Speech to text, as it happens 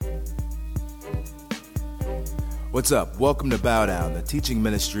What's up? Welcome to Bow Down, the teaching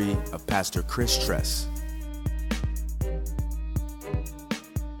ministry of Pastor Chris Tress.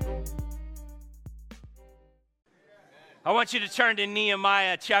 I want you to turn to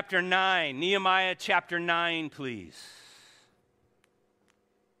Nehemiah chapter 9. Nehemiah chapter 9, please.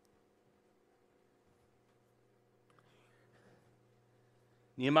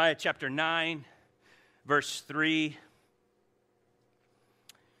 Nehemiah chapter 9, verse 3.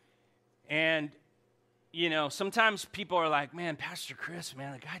 And, you know, sometimes people are like, man, Pastor Chris,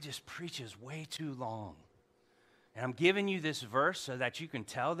 man, the guy just preaches way too long. And I'm giving you this verse so that you can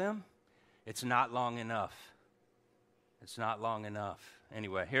tell them it's not long enough. It's not long enough.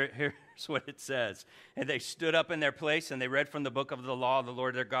 Anyway, here's what it says. And they stood up in their place and they read from the book of the law of the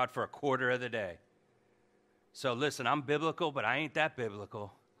Lord their God for a quarter of the day. So listen, I'm biblical, but I ain't that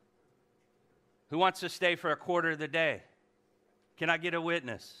biblical. Who wants to stay for a quarter of the day? Can I get a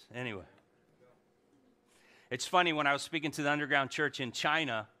witness? Anyway. It's funny, when I was speaking to the underground church in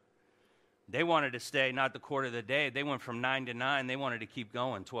China, they wanted to stay not the quarter of the day. They went from 9 to 9. They wanted to keep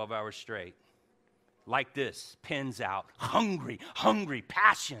going 12 hours straight. Like this, pins out, hungry,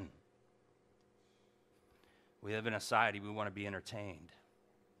 passion. We live in a society, we want to be entertained.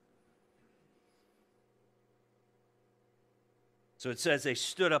 So it says they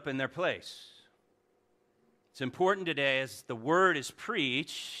stood up in their place. It's important today as the word is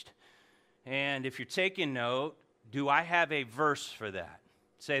preached, and if you're taking note, do I have a verse for that?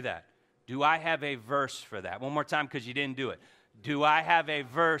 Say that. Do I have a verse for that? One more time because you didn't do it. Do I have a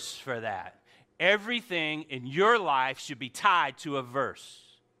verse for that? Everything in your life should be tied to a verse.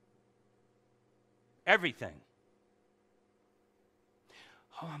 Everything.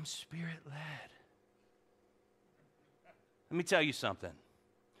 Oh, I'm spirit-led. Let me tell you something.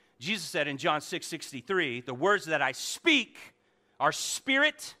 Jesus said in John 6:63, the words that I speak are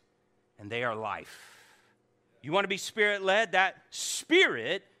spirit and they are life. You want to be spirit-led? That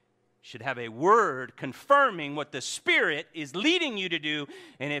spirit should have a word confirming what the Spirit is leading you to do.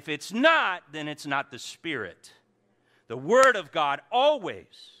 And if it's not, then it's not the Spirit. The Word of God always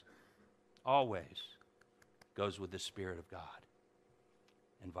goes with the Spirit of God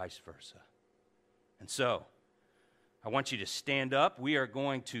and vice versa. And so, I want you to stand up. We are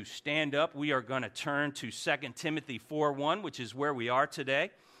going to stand up. We are going to turn to 2 Timothy 4:1, which is where we are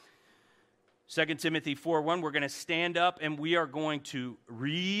today. 2 Timothy 4:1, we're going to stand up and we are going to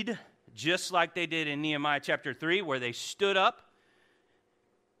read just like they did in Nehemiah chapter 3, where they stood up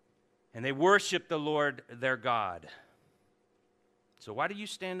and they worshiped the Lord their God. So why do you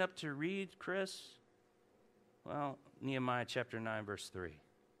stand up to read, Chris? Well, Nehemiah chapter 9, verse 3.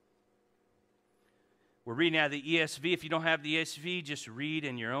 We're reading out of the ESV. If you don't have the ESV, just read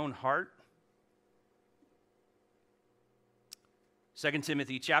in your own heart. 2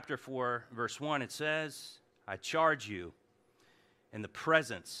 Timothy chapter 4, verse 1, it says, I charge you in the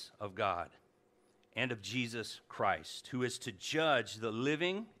presence of God and of Jesus Christ, who is to judge the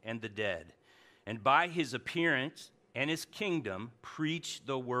living and the dead, and by his appearance and his kingdom preach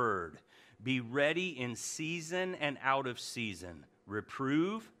the word. Be ready in season and out of season.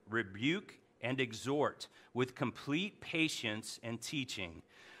 Reprove, rebuke, and exhort with complete patience and teaching.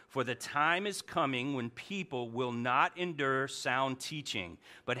 For the time is coming when people will not endure sound teaching,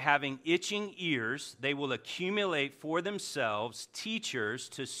 but having itching ears, they will accumulate for themselves teachers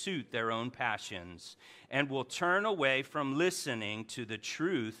to suit their own passions, and will turn away from listening to the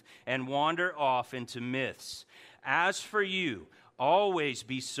truth and wander off into myths. As for you, always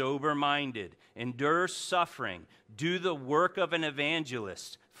be sober-minded, endure suffering, do the work of an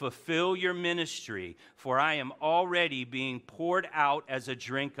evangelist, fulfill your ministry, for I am already being poured out as a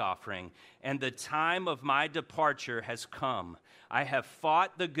drink offering, and the time of my departure has come. I have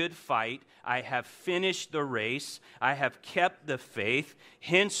fought the good fight. I have finished the race. I have kept the faith.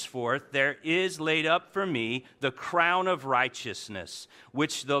 Henceforth there is laid up for me the crown of righteousness,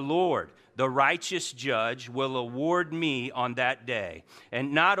 which the Lord, the righteous judge, will award me on that day,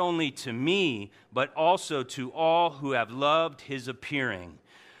 and not only to me, but also to all who have loved his appearing.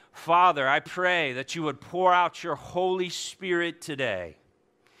 Father, I pray that you would pour out your Holy Spirit today,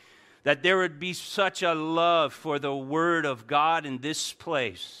 that there would be such a love for the Word of God in this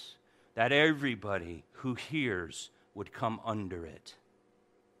place, that everybody who hears would come under it.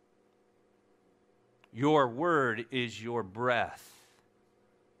 Your Word is your breath,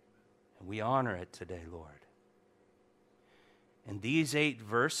 and we honor it today, Lord. And these 8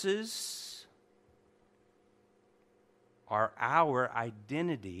 verses are our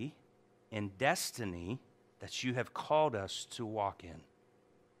identity and destiny that you have called us to walk in.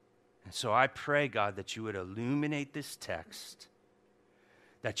 And so I pray, God, that you would illuminate this text,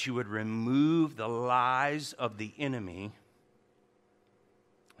 that you would remove the lies of the enemy,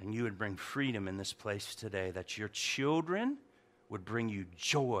 and you would bring freedom in this place today, that your children would bring you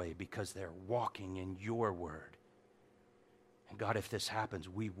joy because they're walking in your word. And God, if this happens,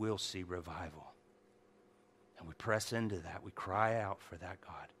 we will see revival. And we press into that. We cry out for that,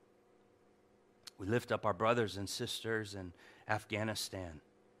 God. We lift up our brothers and sisters in Afghanistan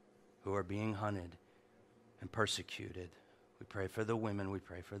who are being hunted and persecuted. We pray for the women. We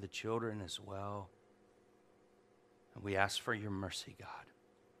pray for the children as well. And we ask for your mercy, God.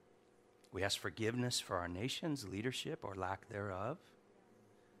 We ask forgiveness for our nation's leadership or lack thereof.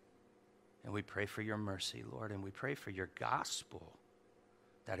 And we pray for your mercy, Lord, and we pray for your gospel,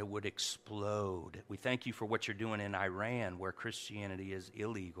 that it would explode. We thank you for what you're doing in Iran, where Christianity is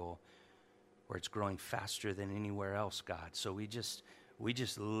illegal, where it's growing faster than anywhere else, God. So we just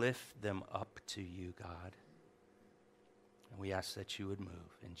lift them up to you, God. And we ask that you would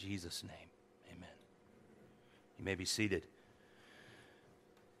move. In Jesus' name, amen. You may be seated.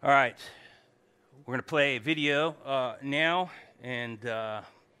 All right. We're going to play a video now, and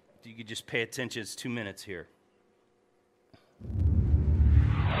you could just pay attention. It's 2 minutes here.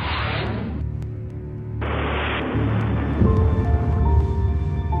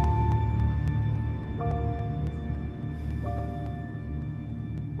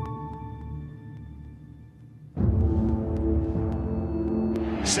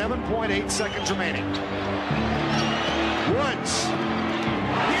 .8 seconds remaining. Woods.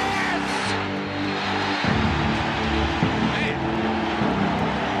 Yes!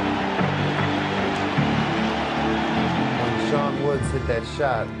 When Sean Woods hit that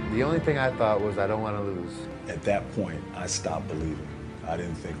shot, the only thing I thought was, I don't want to lose. At that point, I stopped believing. I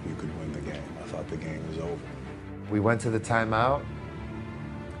didn't think we could win the game. I thought the game was over. We went to the timeout.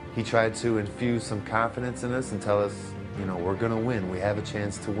 He tried to infuse some confidence in us and tell us, you know, we're going to win. We have a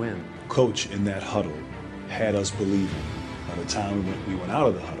chance to win. Coach in that huddle had us believing. By the time we went out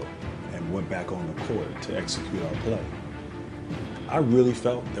of the huddle and went back on the court to execute our play, I really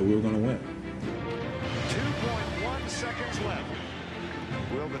felt that we were going to win. 2.1 seconds left.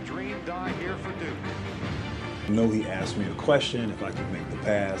 Will the dream die here for Duke? I know he asked me a question if I could make the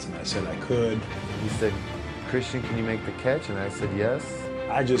pass, and I said I could. He said, Christian, can you make the catch? And I said, yes.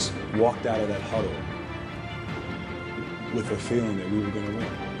 I just walked out of that huddle with a feeling that we were going to win.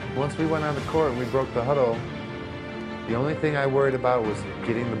 Once we went on the court and we broke the huddle, the only thing I worried about was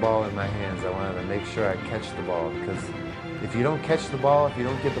getting the ball in my hands. I wanted to make sure I catch the ball, because if you don't catch the ball, if you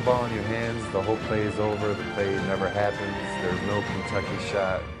don't get the ball in your hands, the whole play is over. The play never happens. There's no Kentucky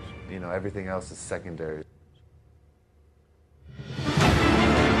shot. You know, everything else is secondary.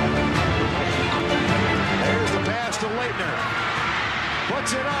 There's the pass to Leitner.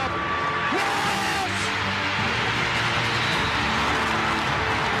 Puts it up. Yes!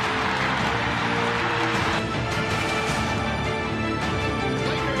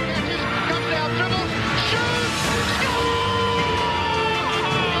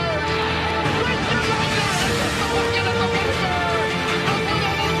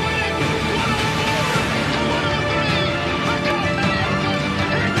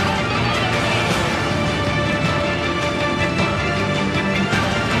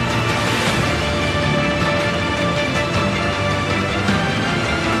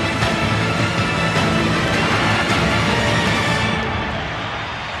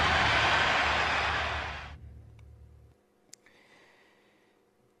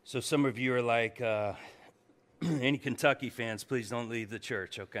 So some of you are like, any Kentucky fans, please don't leave the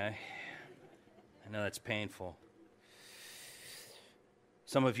church, okay? I know that's painful.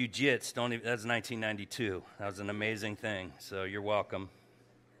 Some of you Jits don't even, that's 1992. That was an amazing thing, so you're welcome.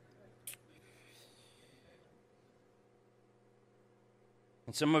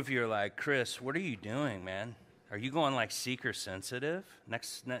 And some of you are like, Chris, what are you doing, man? Are you going like seeker sensitive?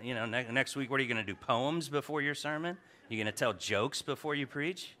 Next week, what are you going to do, poems before your sermon? You going to tell jokes before you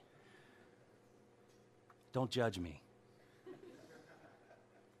preach? Don't judge me.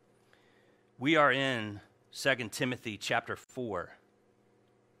 We are in 2 Timothy chapter 4.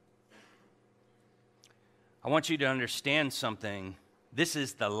 I want you to understand something. This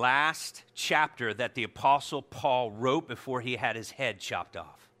is the last chapter that the Apostle Paul wrote before he had his head chopped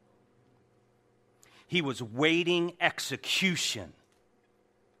off. He was waiting execution.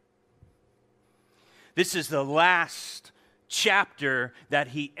 This is the last chapter that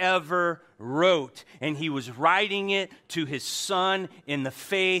he ever wrote, and he was writing it to his son in the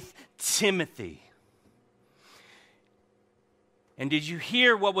faith, Timothy. And did you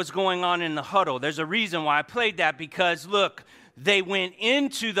hear what was going on in the huddle? There's a reason why I played that, because look, they went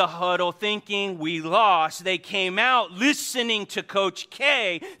into the huddle thinking we lost. They came out listening to Coach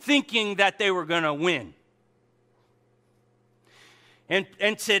K thinking that they were going to win.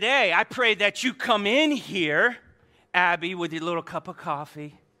 And today, I pray that you come in here, Abby, with your little cup of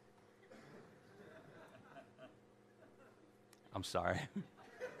coffee. I'm sorry.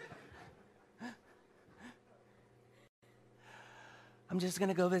 I'm just going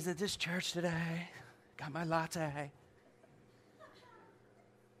to go visit this church today. Got my latte.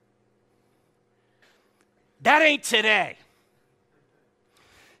 That ain't today.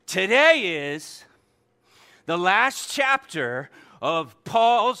 Today is the last chapter of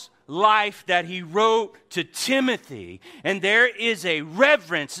Paul's life that he wrote to Timothy. And there is a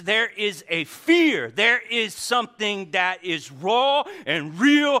reverence, there is a fear, there is something that is raw and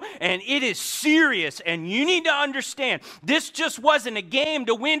real, and it is serious. And you need to understand, this just wasn't a game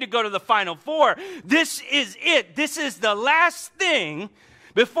to win to go to the Final Four. This is it. This is the last thing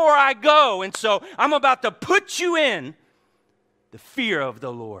before I go. And so I'm about to put you in the fear of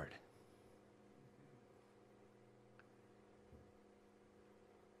the Lord.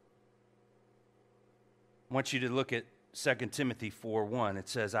 I want you to look at 2 Timothy 4:1. It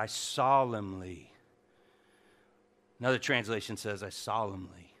says, I solemnly, another translation says, I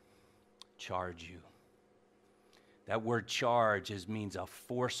solemnly charge you. That word charge means a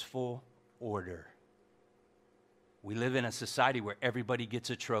forceful order. We live in a society where everybody gets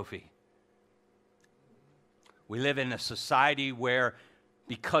a trophy. We live in a society where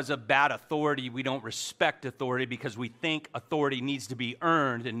because of bad authority, we don't respect authority because we think authority needs to be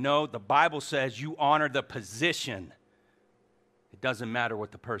earned. And no, the Bible says you honor the position. It doesn't matter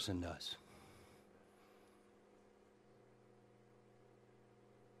what the person does.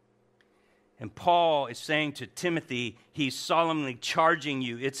 And Paul is saying to Timothy, he's solemnly charging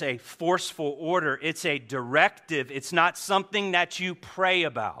you. It's a forceful order. It's a directive. It's not something that you pray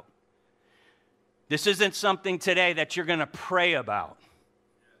about. This isn't something today that you're going to pray about.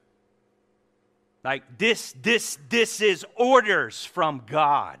 Like this is orders from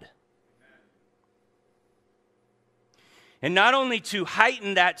God. And not only to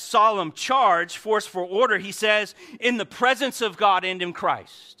heighten that solemn charge, forceful order, he says, in the presence of God and in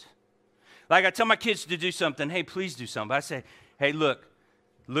Christ. Like I tell my kids to do something, hey, please do something. I say, hey, look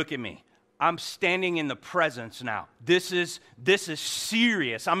at me. I'm standing in the presence now. This is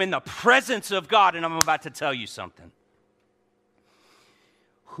serious. I'm in the presence of God, and I'm about to tell you something.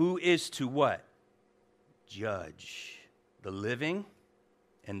 Who is to what? Judge the living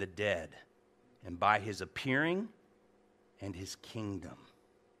and the dead, and by his appearing and his kingdom.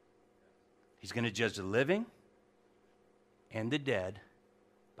 He's going to judge the living and the dead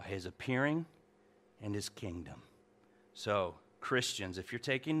by his appearing and his kingdom. So, Christians, if you're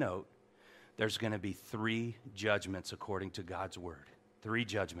taking note, there's going to be 3 judgments according to God's word. 3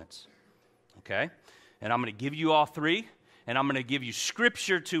 judgments. Okay? And I'm going to give you all 3, and I'm going to give you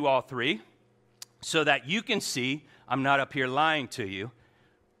scripture to all 3. So that you can see I'm not up here lying to you,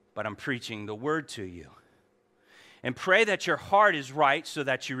 but I'm preaching the word to you. And pray that your heart is right so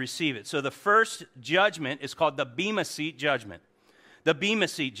that you receive it. So the first judgment is called the Bema Seat judgment. The Bema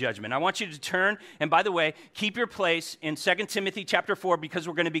Seat judgment. I want you to turn, and by the way, keep your place in 2 Timothy chapter 4 because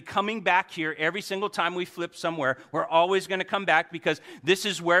we're going to be coming back here every single time we flip somewhere. We're always going to come back because this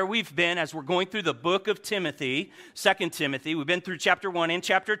is where we've been as we're going through the book of Timothy, 2 Timothy. We've been through chapter 1 and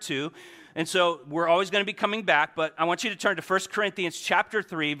chapter 2. And so we're always going to be coming back, but I want you to turn to 1 Corinthians chapter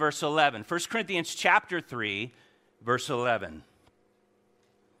 3, verse 11. 1 Corinthians chapter 3, verse 11.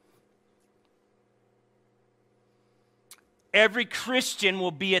 Every Christian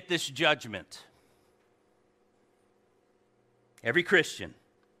will be at this judgment. Every Christian.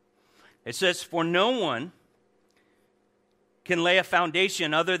 It says, for no one can lay a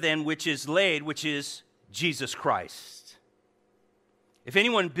foundation other than which is laid, which is Jesus Christ. If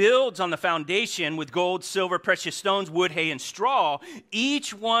anyone builds on the foundation with gold, silver, precious stones, wood, hay, and straw,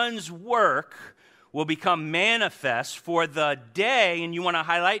 each one's work will become manifest, for the day, and you want to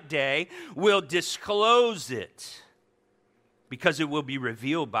highlight day, will disclose it, because it will be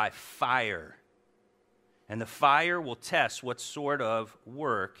revealed by fire. And the fire will test what sort of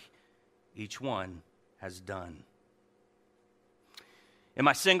work each one has done. In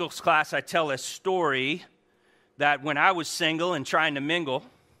my singles class, I tell a story that when I was single and trying to mingle,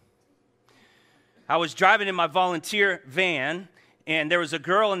 I was driving in my volunteer van, and there was a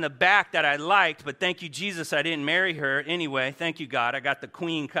girl in the back that I liked, but thank you, Jesus, I didn't marry her anyway. Thank you, God. I got the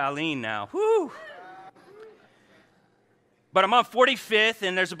Queen Colleen now. Whew. But I'm on 45th,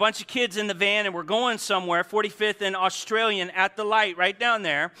 and there's a bunch of kids in the van, and we're going somewhere, 45th and Australian at the light right down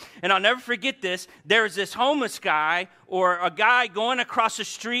there. And I'll never forget this. There's this homeless guy or a guy going across the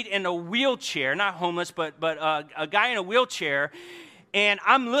street in a wheelchair, not homeless, but a guy in a wheelchair. And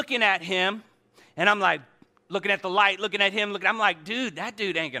I'm looking at him, and I'm like, looking at the light, looking at him, I'm like, dude, that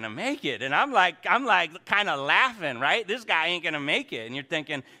dude ain't gonna make it. And I'm like kind of laughing, right? This guy ain't gonna make it. And you're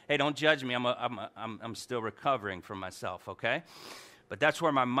thinking, hey, don't judge me. I'm still recovering from myself, okay? But that's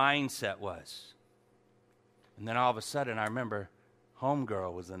where my mindset was. And then all of a sudden, I remember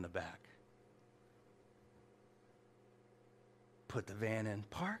homegirl was in the back. Put the van in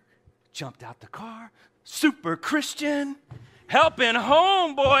park, jumped out the car, super Christian, helping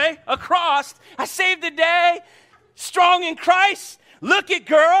homeboy across. I saved the day, strong in Christ. Look at,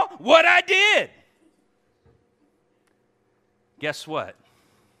 girl, what I did. Guess what?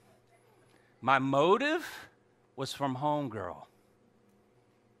 My motive was from homegirl.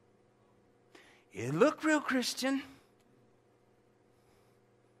 It looked real Christian.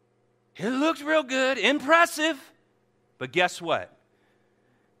 It looked real good, impressive. But guess what?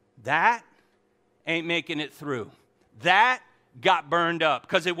 That ain't making it through. That got burned up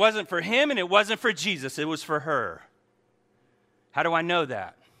because it wasn't for him and it wasn't for Jesus. It was for her. How do I know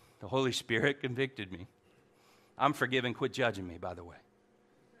that? The Holy Spirit convicted me. I'm forgiven. Quit judging me, by the way.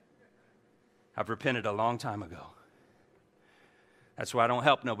 I've repented a long time ago. That's why I don't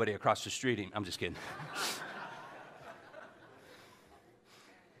help nobody across the street. I'm just kidding.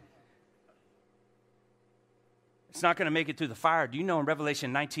 It's not going to make it through the fire. Do you know in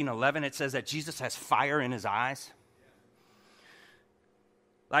Revelation 19:11 it says that Jesus has fire in his eyes?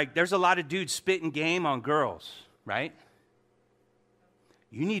 Like, there's a lot of dudes spitting game on girls, right?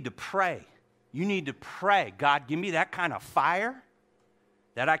 You need to pray. You need to pray. God, give me that kind of fire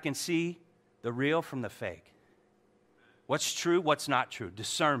that I can see the real from the fake. What's true, what's not true.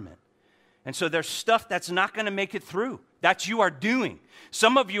 Discernment. And so there's stuff that's not going to make it through that you are doing.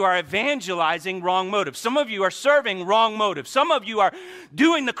 Some of you are evangelizing, wrong motive. Some of you are serving, wrong motive. Some of you are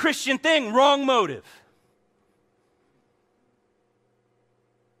doing the Christian thing, wrong motive.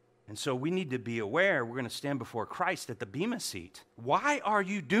 And so we need to be aware we're going to stand before Christ at the Bema seat. Why are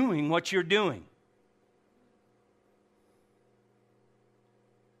you doing what you're doing?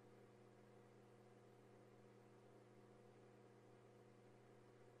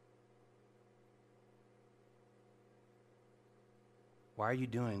 Why are you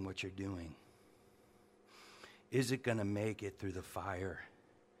doing what you're doing? Is it going to make it through the fire?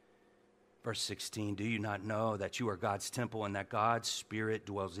 Verse 16, do you not know that you are God's temple and that God's Spirit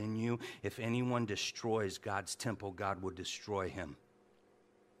dwells in you? If anyone destroys God's temple, God will destroy him.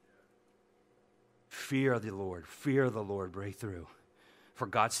 Fear of the Lord, break through. For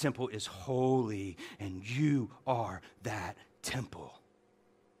God's temple is holy and you are that temple.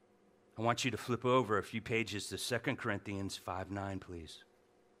 I want you to flip over a few pages to 2 Corinthians 5:9, please.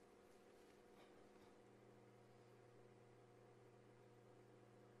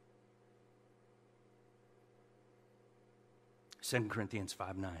 2 Corinthians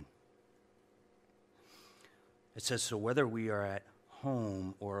 5:9. It says, so whether we are at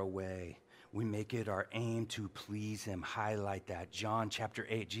home or away, we make it our aim to please him. Highlight that. John chapter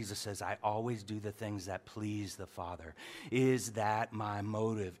 8, Jesus says, I always do the things that please the Father. Is that my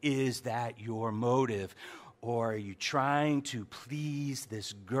motive? Is that your motive? Or are you trying to please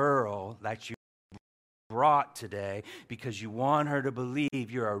this girl that you brought today because you want her to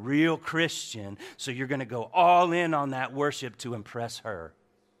believe you're a real Christian, so you're going to go all in on that worship to impress her?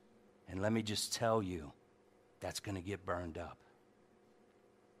 And let me just tell you, that's going to get burned up.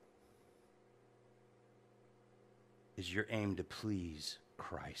 Is your aim to please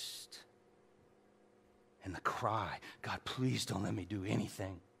Christ? And the cry, God, please don't let me do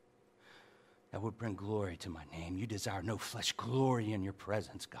anything that would bring glory to my name. You desire no flesh glory in your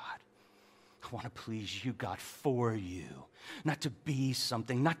presence, God. I want to please you, God, for you. Not to be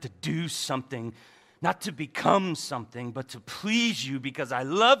something, not to do something, not to become something, but to please you because I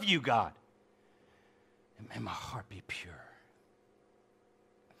love you, God. And may my heart be pure.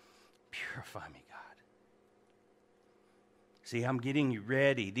 Purify me, God. See, I'm getting you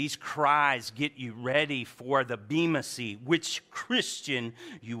ready. These cries get you ready for the Bema seat, which Christian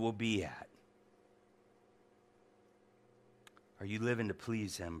you will be at. Are you living to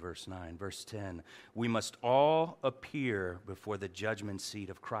please him? Verse 9. Verse 10. We must all appear before the judgment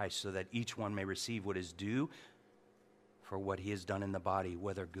seat of Christ so that each one may receive what is due for what he has done in the body,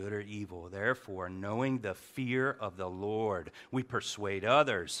 whether good or evil. Therefore, knowing the fear of the Lord, we persuade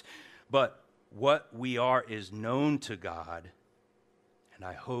others. But what we are is known to God, and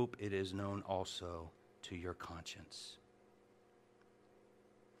I hope it is known also to your conscience.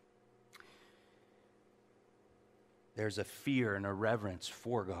 there's a fear and a reverence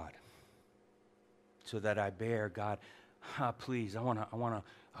for God. So that I bear, God, please, I want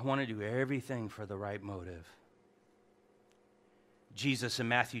to do everything for the right motive. Jesus in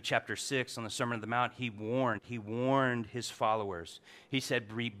Matthew chapter 6 on the Sermon on the Mount, he warned his followers. He said,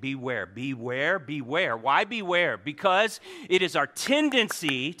 beware, beware, beware. Why beware? Because it is our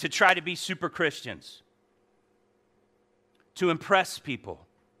tendency to try to be super Christians, to impress people.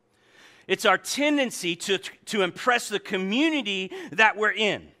 It's our tendency to impress the community that we're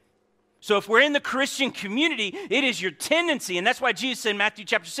in. So if we're in the Christian community, it is your tendency, and that's why Jesus in Matthew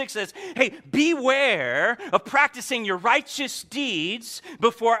chapter 6 says, hey, beware of practicing your righteous deeds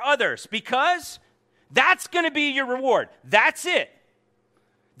before others, because that's going to be your reward. That's it.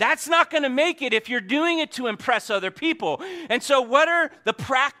 That's not going to make it if you're doing it to impress other people. And so what are the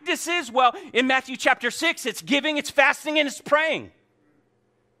practices? Well, in Matthew chapter 6, it's giving, it's fasting, and it's praying.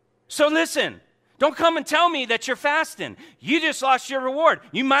 So listen. Don't come and tell me that you're fasting. You just lost your reward.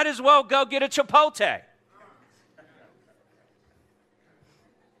 You might as well go get a Chipotle.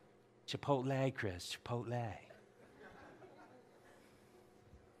 Chipotle, Chris, Chipotle.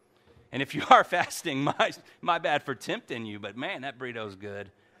 And if you are fasting, my bad for tempting you, but man, that burrito's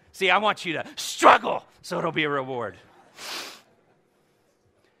good. See, I want you to struggle so it'll be a reward.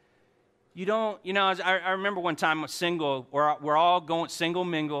 You don't, I remember one time I was single, we're all going single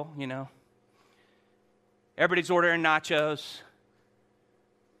mingle, Everybody's ordering nachos.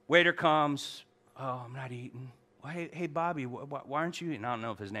 Waiter comes. Oh, I'm not eating. Well, hey, Bobby, why aren't you eating? I don't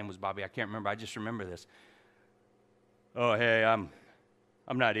know if his name was Bobby. I can't remember. I just remember this. Oh, hey, I'm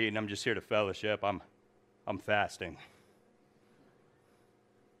not eating. I'm just here to fellowship. I'm fasting.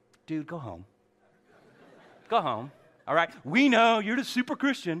 Dude, go home. Go home. All right? We know you're the super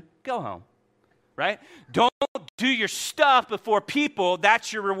Christian. Go home. Right? Don't do your stuff before people.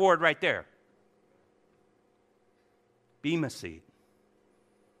 That's your reward right there. Bema seat.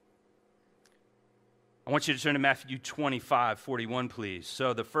 I want you to turn to Matthew 25:41, please.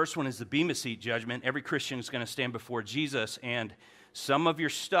 So the first one is the Bema seat judgment. Every Christian is going to stand before Jesus, and some of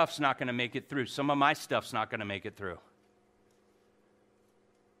your stuff's not going to make it through. Some of my stuff's not going to make it through.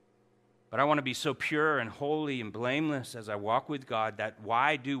 But I want to be so pure and holy and blameless as I walk with God that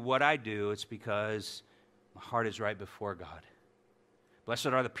why I do what I do, it's because my heart is right before God. Blessed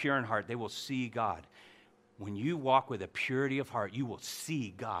are the pure in heart. They will see God. When you walk with a purity of heart, you will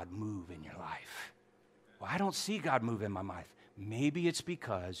see God move in your life. Well, I don't see God move in my life. Maybe it's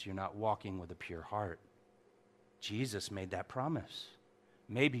because you're not walking with a pure heart. Jesus made that promise.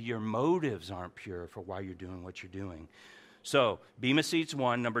 Maybe your motives aren't pure for why you're doing what you're doing. So, Bema seat's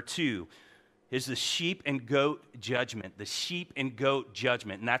one. Number two is the sheep and goat judgment. The sheep and goat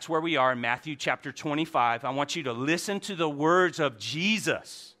judgment. And that's where we are in Matthew chapter 25. I want you to listen to the words of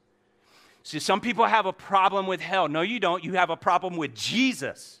Jesus. See, some people have a problem with hell. No, you don't. You have a problem with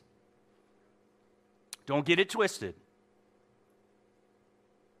Jesus. Don't get it twisted.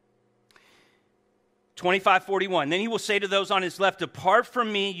 25:41. Then he will say to those on his left, depart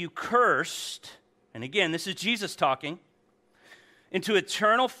from me, you cursed. And again, this is Jesus talking. Into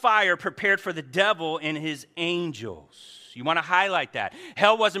eternal fire prepared for the devil and his angels. You want to highlight that.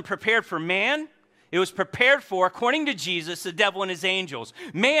 Hell wasn't prepared for man. It was prepared for, according to Jesus, the devil and his angels.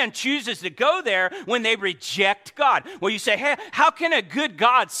 Man chooses to go there when they reject God. Well, you say, hey, how can a good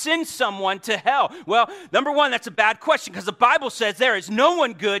God send someone to hell? Well, number one, that's a bad question because the Bible says there is no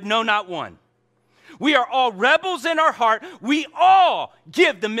one good, no, not one. We are all rebels in our heart. We all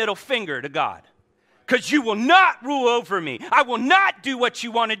give the middle finger to God. Because you will not rule over me. I will not do what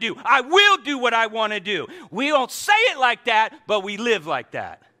you want to do. I will do what I want to do. We don't say it like that, but we live like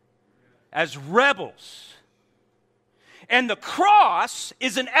that. As rebels. And the cross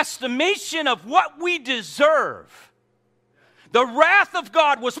is an estimation of what we deserve. The wrath of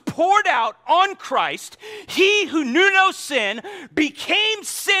God was poured out on Christ. He who knew no sin became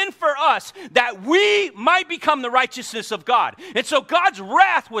sin for us that we might become the righteousness of God. And so God's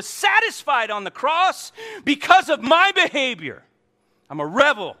wrath was satisfied on the cross because of my behavior. I'm a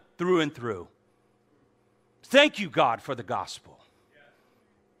rebel through and through. Thank you, God, for the gospel.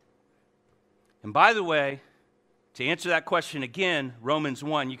 And by the way, to answer that question again, Romans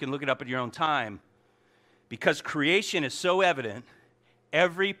 1, you can look it up at your own time. Because creation is so evident,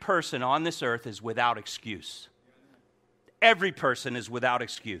 every person on this earth is without excuse. Every person is without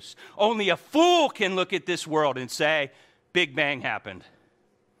excuse. Only a fool can look at this world and say, Big Bang happened.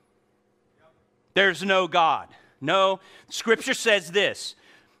 There's no God. No, Scripture says this.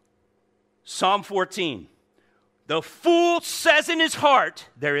 Psalm 14. The fool says in his heart,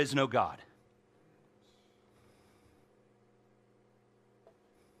 there is no God.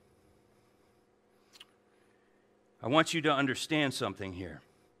 I want you to understand something here.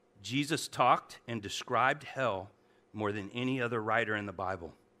 Jesus talked and described hell more than any other writer in the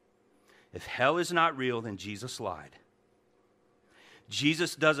Bible. If hell is not real, then Jesus lied.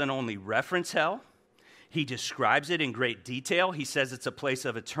 Jesus doesn't only reference hell, he describes it in great detail. He says it's a place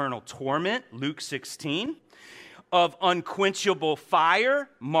of eternal torment, Luke 16, of unquenchable fire,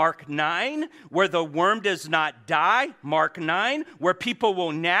 Mark 9, where the worm does not die, Mark 9, where people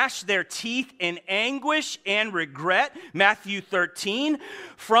will gnash their teeth in anguish and regret, Matthew 13,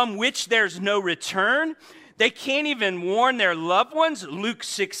 from which there's no return. They can't even warn their loved ones, Luke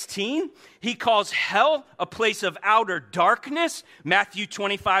 16. He calls hell a place of outer darkness, Matthew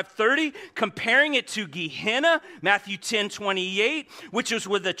 25:30, comparing it to Gehenna, Matthew 10:28, which was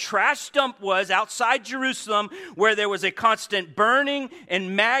where the trash dump was outside Jerusalem, where there was a constant burning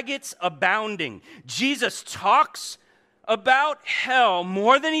and maggots abounding. Jesus talks about hell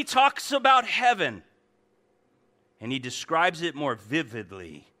more than he talks about heaven, and he describes it more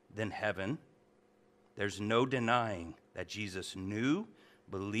vividly than heaven. There's no denying that Jesus knew,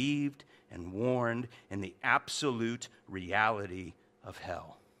 believed, and warned in the absolute reality of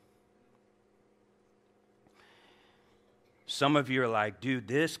hell. Some of you are like, dude,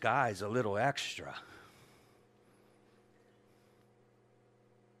 this guy's a little extra.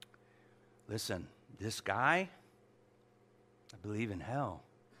 Listen, this guy, I believe in hell.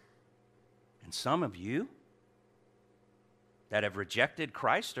 And some of you that have rejected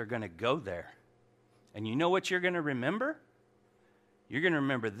Christ are going to go there. And you know what you're going to remember? You're going to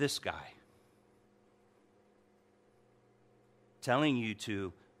remember this guy telling you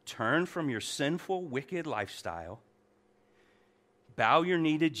to turn from your sinful, wicked lifestyle, bow your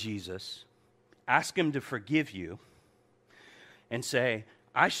knee to Jesus, ask him to forgive you, and say,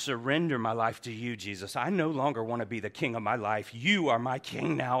 I surrender my life to you, Jesus. I no longer want to be the king of my life. You are my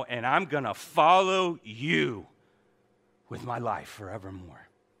king now, and I'm going to follow you with my life forevermore.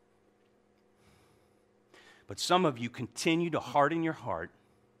 But some of you continue to harden your heart,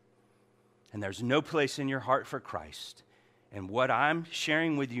 and there's no place in your heart for Christ. And what I'm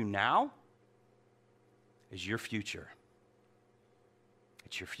sharing with you now is your future.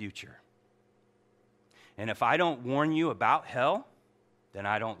 It's your future. And if I don't warn you about hell, then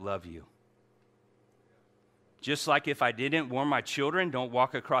I don't love you. Just like if I didn't warn my children, don't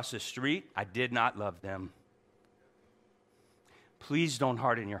walk across the street, I did not love them. Please don't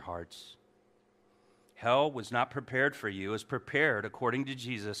harden your hearts. Hell was not prepared for you. It was prepared, according to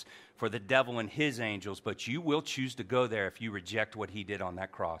Jesus, for the devil and his angels, but you will choose to go there if you reject what he did on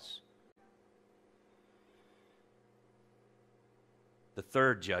that cross. The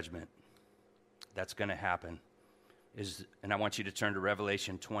third judgment that's going to happen is, and I want you to turn to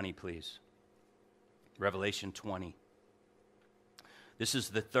Revelation 20, please. Revelation 20. This is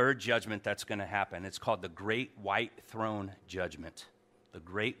the third judgment that's going to happen. It's called the Great White Throne Judgment. The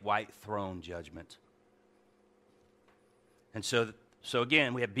Great White Throne Judgment. And so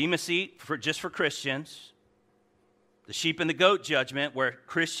again, we have Bema Seat just for Christians. The sheep and the goat judgment, where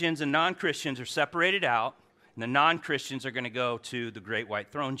Christians and non-Christians are separated out. And the non-Christians are going to go to the Great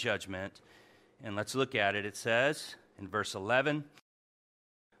White Throne Judgment. And let's look at it. It says in verse 11,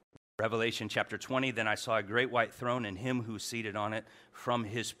 Revelation chapter 20, then I saw a great white throne and him who was seated on it. From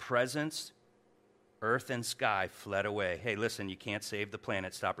his presence, earth and sky fled away. Hey, listen, you can't save the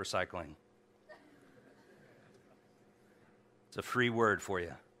planet. Stop recycling. It's a free word for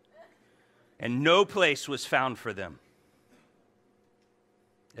you. And no place was found for them.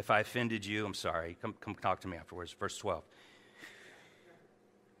 If I offended you, I'm sorry. Come talk to me afterwards. Verse 12.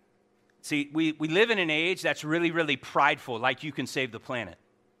 See, we live in an age that's really, really prideful, like you can save the planet.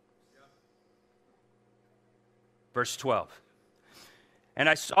 Verse 12. And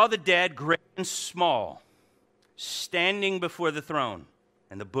I saw the dead, great and small, standing before the throne.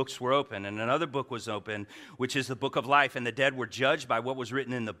 And the books were open, and another book was open, which is the book of life. And the dead were judged by what was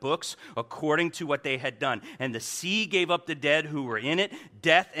written in the books, according to what they had done. And the sea gave up the dead who were in it.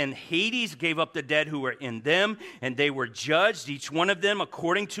 Death and Hades gave up the dead who were in them. And they were judged, each one of them,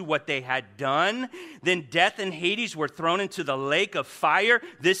 according to what they had done. Then death and Hades were thrown into the lake of fire.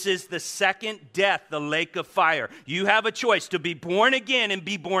 This is the second death, the lake of fire. You have a choice to be born again and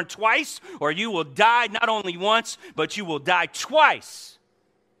be born twice, or you will die not only once, but you will die twice.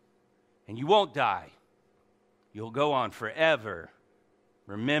 And you won't die. You'll go on forever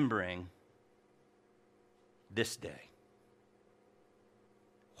remembering this day.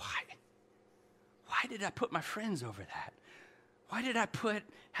 Why? Why did I put my friends over that? Why did I put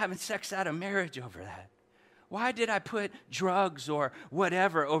having sex out of marriage over that? Why did I put drugs or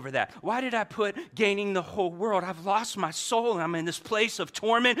whatever over that? Why did I put gaining the whole world? I've lost my soul and I'm in this place of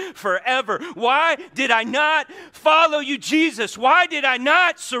torment forever. Why did I not follow you, Jesus? Why did I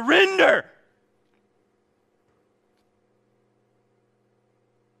not surrender?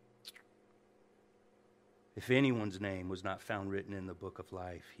 If anyone's name was not found written in the book of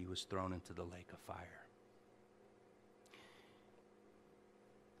life, he was thrown into the lake of fire.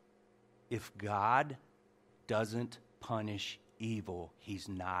 If God doesn't punish evil, he's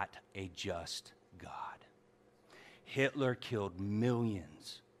not a just God. Hitler killed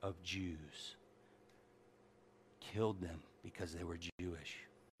millions of Jews. Killed them because they were Jewish.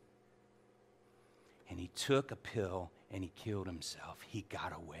 And he took a pill and he killed himself. He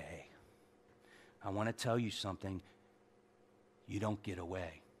got away. I want to tell you something. You don't get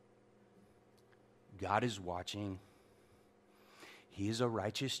away. God is watching. He is a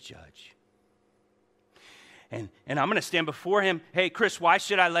righteous judge. And I'm going to stand before him. Hey, Chris, why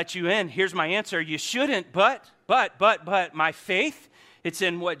should I let you in? Here's my answer. You shouldn't, but my faith, it's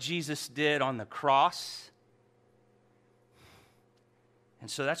in what Jesus did on the cross.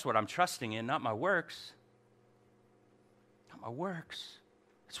 And so that's what I'm trusting in, not my works. Not my works.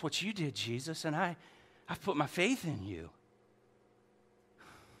 It's what you did, Jesus, and I've put my faith in you.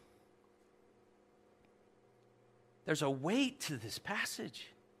 There's a weight to this passage.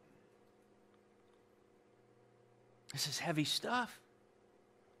 This is heavy stuff.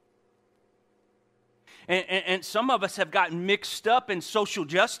 And some of us have gotten mixed up in social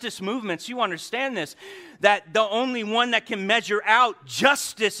justice movements. You understand this, that the only one that can measure out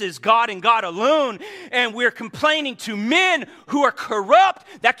justice is God and God alone. And we're complaining to men who are corrupt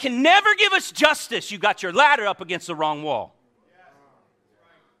that can never give us justice. You got your ladder up against the wrong wall.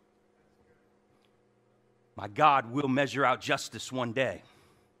 My God will measure out justice one day.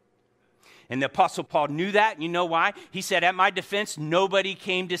 And the Apostle Paul knew that. You know why? He said, at my defense, nobody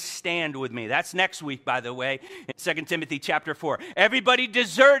came to stand with me. That's next week, by the way, in 2 Timothy chapter 4. Everybody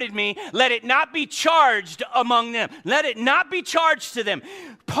deserted me. Let it not be charged among them. Let it not be charged to them.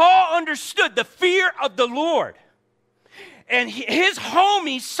 Paul understood the fear of the Lord. And his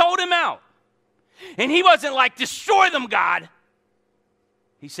homies sold him out. And he wasn't like, destroy them, God.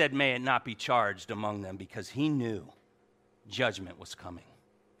 He said, may it not be charged among them, because he knew judgment was coming.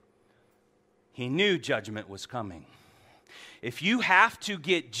 He knew judgment was coming. If you have to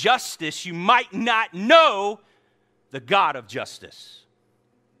get justice, you might not know the God of justice.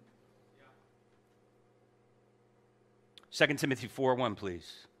 2 Timothy 4:1,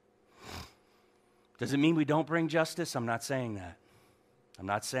 please. Does it mean we don't bring justice? I'm not saying that. I'm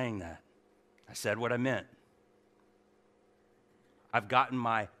not saying that. I said what I meant. I've gotten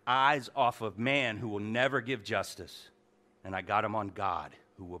my eyes off of man who will never give justice, and I got them on God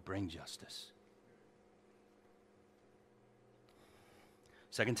who will bring justice.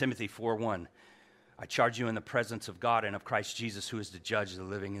 2 Timothy 4:1, I charge you in the presence of God and of Christ Jesus, who is to judge the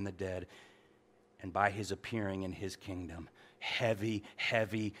living and the dead, and by his appearing in his kingdom. Heavy,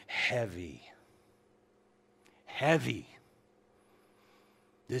 heavy, heavy. Heavy.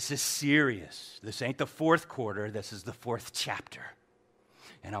 This is serious. This ain't the fourth quarter. This is the fourth chapter.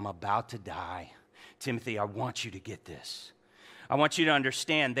 And I'm about to die. Timothy, I want you to get this. I want you to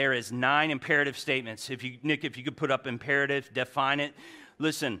understand there is 9 imperative statements. Nick, if you could put up imperative, define it.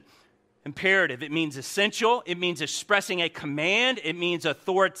 Listen, imperative, it means essential. It means expressing a command. It means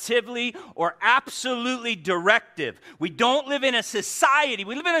authoritatively or absolutely directive. We don't live in a society.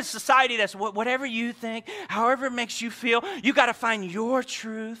 We live in a society that's whatever you think, however it makes you feel, you got to find your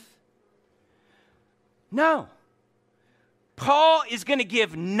truth. No. Paul is going to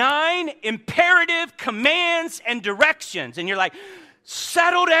give 9 imperative commands and directions. And you're like,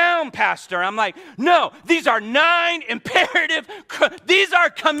 settle down, Pastor. I'm like, no, these are 9 imperative, these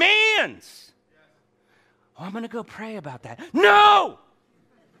are commands. Oh, I'm going to go pray about that. No!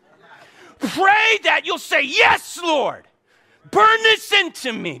 Pray that you'll say, yes, Lord. Burn this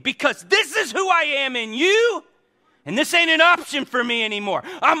into me, because this is who I am in you, and this ain't an option for me anymore.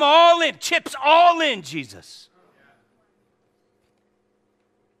 I'm all in, chips all in, Jesus.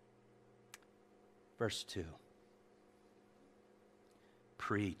 Verse 2.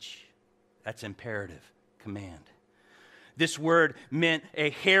 Preach. That's imperative, command. This word meant a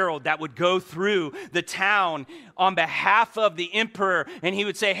herald that would go through the town on behalf of the emperor, and he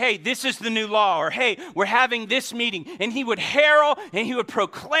would say, hey, this is the new law, or hey, we're having this meeting. And he would herald and he would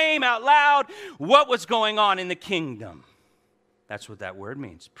proclaim out loud what was going on in the kingdom. That's what that word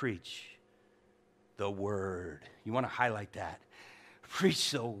means, preach the word. You want to highlight that.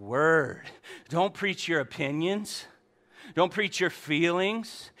 Preach the word. Don't preach your opinions. Don't preach your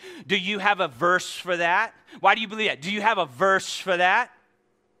feelings. Do you have a verse for that? Why do you believe that? Do you have a verse for that?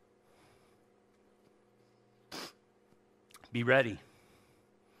 Be ready.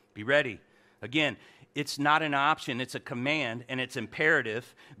 Be ready. Again, it's not an option, it's a command, and it's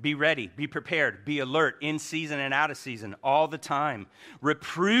imperative. Be ready, be prepared, be alert, in season and out of season, all the time.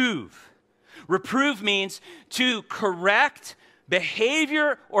 Reprove. Reprove means to correct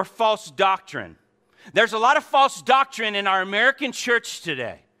behavior or false doctrine. There's a lot of false doctrine in our American church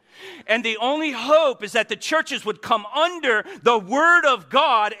today. And the only hope is that the churches would come under the Word of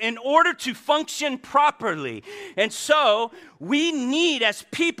God in order to function properly. And so we need, as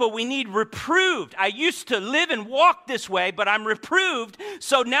people, we need reproved. I used to live and walk this way, but I'm reproved.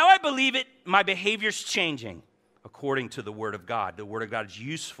 So now I believe it, my behavior's changing according to the Word of God. The Word of God is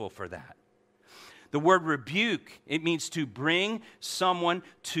useful for that. The word rebuke, it means to bring someone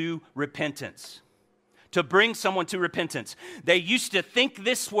to repentance. To bring someone to repentance. They used to think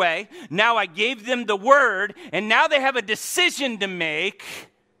this way. Now I gave them the word, and now they have a decision to make.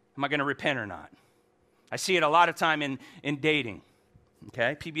 Am I going to repent or not? I see it a lot of time in dating.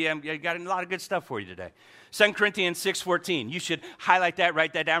 Okay, PBM, I got a lot of good stuff for you today. 2 Corinthians 6:14. You should highlight that,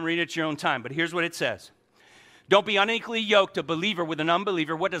 write that down, read it at your own time. But here's what it says. Don't be unequally yoked, a believer with an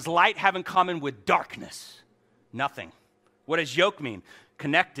unbeliever. What does light have in common with darkness? Nothing. What does yoke mean?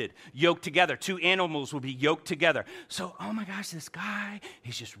 Connected, yoked together. Two animals will be yoked together. So, oh my gosh, this guy,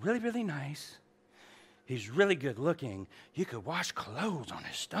 he's just really, really nice. He's really good looking. You could wash clothes on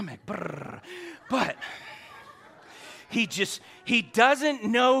his stomach. Brrr. But he doesn't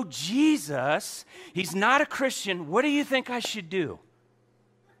know Jesus. He's not a Christian. What do you think I should do?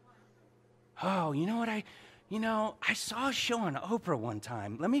 Oh, you know what I saw a show on Oprah one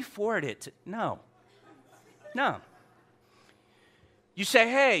time. Let me forward it to, no. You say,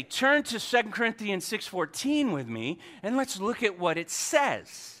 hey, turn to 2 Corinthians 6:14 with me, and let's look at what it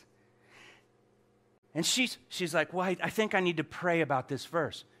says. And she's like, well, I think I need to pray about this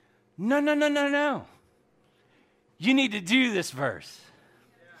verse. No. You need to do this verse.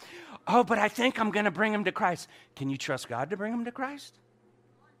 Oh, but I think I'm going to bring him to Christ. Can you trust God to bring him to Christ?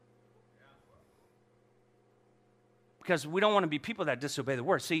 Because we don't want to be people that disobey the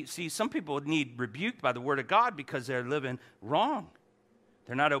word. See, some people need rebuked by the word of God because they're living wrong.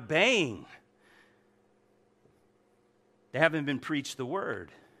 They're not obeying. They haven't been preached the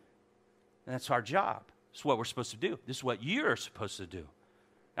word. And that's our job. It's what we're supposed to do. This is what you're supposed to do.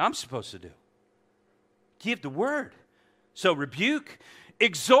 I'm supposed to do. Give the word. So rebuke,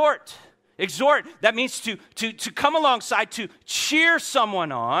 exhort. Exhort, that means to come alongside, to cheer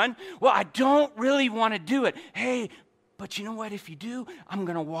someone on. Well, I don't really want to do it. Hey, but you know what? If you do, I'm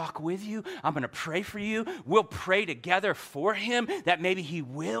going to walk with you. I'm going to pray for you. We'll pray together for him that maybe he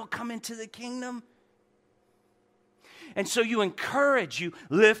will come into the kingdom. And so you encourage, you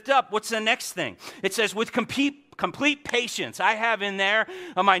lift up. What's the next thing? It says with complete patience. I have in there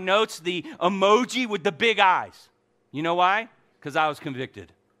on my notes the emoji with the big eyes. You know why? Because I was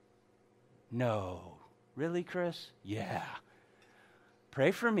convicted. No. Really, Chris? Yeah. Pray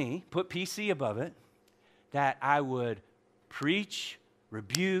for me, put PC above it, that I would preach,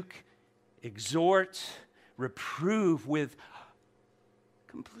 rebuke, exhort, reprove with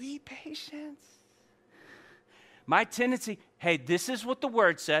complete patience. My tendency, hey, this is what the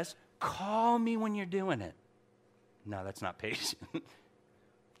word says. Call me when you're doing it. No, that's not patient.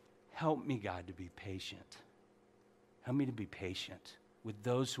 Help me, God, to be patient. Help me to be patient with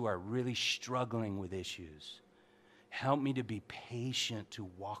those who are really struggling with issues. Help me to be patient to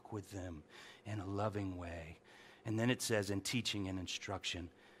walk with them in a loving way. And then it says in teaching and instruction.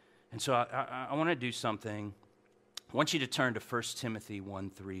 And so I want to do something. I want you to turn to 1 Timothy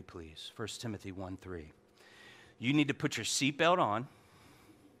 1:3, please. 1 Timothy 1:3. You need to put your seatbelt on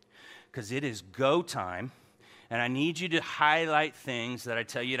because it is go time. And I need you to highlight things that I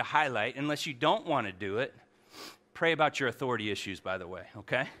tell you to highlight. Unless you don't want to do it, pray about your authority issues, by the way,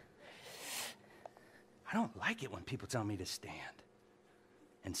 okay? I don't like it when people tell me to stand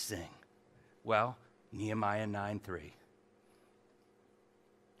and sing. Well, Nehemiah 9:3.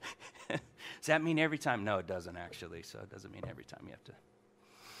 Does that mean every time? No, it doesn't actually. So it doesn't mean every time you have to.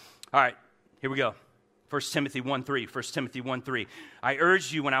 All right, here we go. 1 Timothy 1:3. 1 Timothy 1:3. I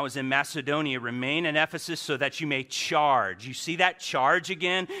urged you when I was in Macedonia, remain in Ephesus so that you may charge. You see that charge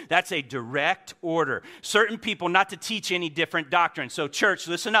again? That's a direct order. Certain people not to teach any different doctrine. So church,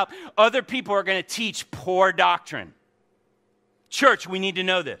 listen up. Other people are going to teach poor doctrine. Church, we need to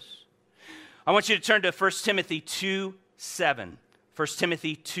know this. I want you to turn to 1 Timothy 2:7. 1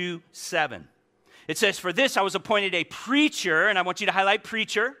 Timothy 2:7. It says, for this I was appointed a preacher, and I want you to highlight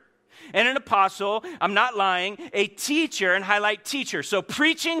preacher, and an apostle, I'm not lying, a teacher, and highlight teacher. So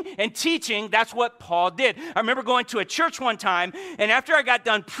preaching and teaching, that's what Paul did. I remember going to a church one time, and after I got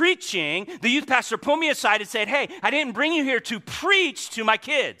done preaching, the youth pastor pulled me aside and said, hey, I didn't bring you here to preach to my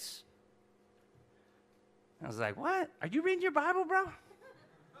kids. I was like, what? Are you reading your Bible, bro?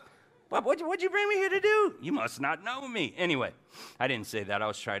 What'd you bring me here to do? You must not know me. Anyway, I didn't say that. I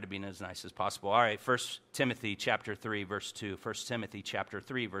was trying to be as nice as possible. All right, 1 Timothy chapter 3, verse 2. 1 Timothy chapter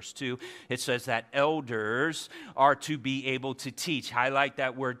 3, verse 2. It says that elders are to be able to teach. Highlight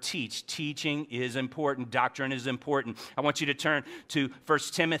that word teach. Teaching is important. Doctrine is important. I want you to turn to 1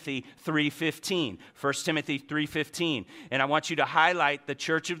 Timothy 3:15. 1 Timothy 3:15. And I want you to highlight the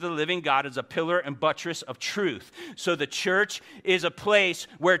church of the living God as a pillar and buttress of truth. So the church is a place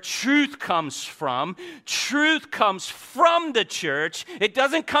where truth comes from. Truth comes from the church. It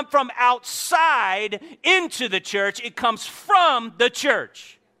doesn't come from outside into the church. It comes from the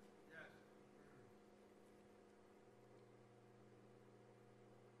church.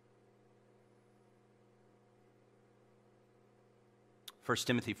 First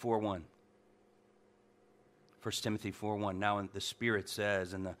Timothy 4:1. 1 Timothy 4:1. Now the Spirit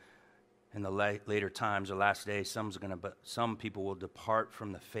says in the later times or last days, some people will depart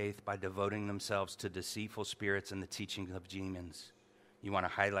from the faith by devoting themselves to deceitful spirits and the teaching of demons. You want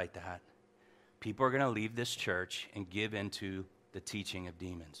to highlight that. People are going to leave this church and give into the teaching of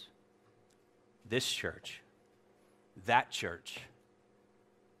demons. This church, that church.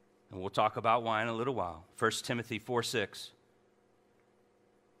 And we'll talk about why in a little while. 1 Timothy 4:6.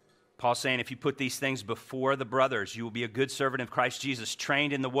 Paul's saying, if you put these things before the brothers, you will be a good servant of Christ Jesus,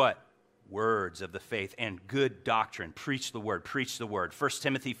 trained in the what? Words of the faith and good doctrine. Preach the word. Preach the word. 1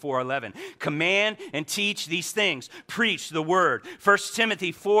 Timothy 4:11. Command and teach these things. Preach the word. 1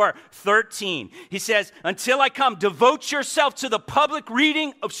 Timothy 4:13. He says, until I come, devote yourself to the public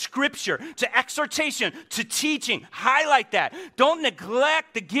reading of Scripture, to exhortation, to teaching. Highlight that. Don't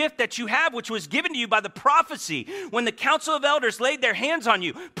neglect the gift that you have, which was given to you by the prophecy. When the council of elders laid their hands on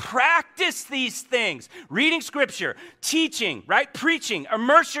you, practice these things. Reading Scripture, teaching, right? Preaching.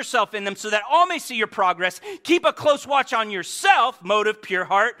 Immerse yourself in them so that all may see your progress. Keep a close watch on yourself, motive, pure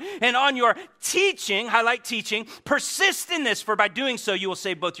heart, and on your teaching, highlight teaching. Persist in this, for by doing so, you will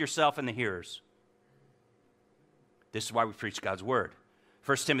save both yourself and the hearers. This is why we preach God's word.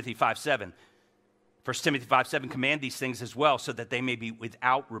 1 Timothy 5:7. 1 Timothy 5:7, command these things as well, so that they may be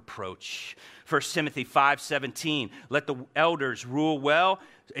without reproach. 1 Timothy 5:17, let the elders rule well,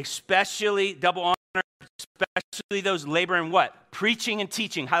 especially double honor, especially those labor in what? Preaching and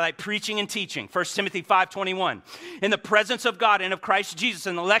teaching. Highlight preaching and teaching. 1 Timothy 5:21. In the presence of God and of Christ Jesus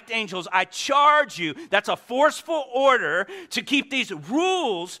and the elect angels, I charge you, that's a forceful order, to keep these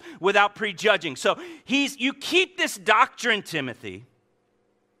rules without prejudging. So you keep this doctrine, Timothy.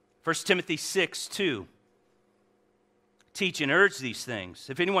 1 Timothy 6:2. Teach and urge these things.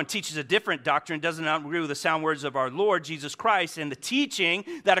 If anyone teaches a different doctrine, does not agree with the sound words of our Lord Jesus Christ and the teaching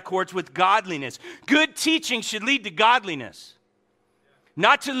that accords with godliness. Good teaching should lead to godliness,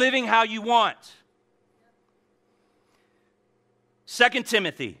 not to living how you want. 2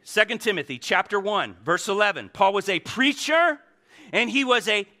 Timothy chapter 1, verse 11. Paul was a preacher and he was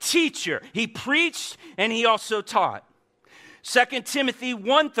a teacher. He preached and he also taught. 2 Timothy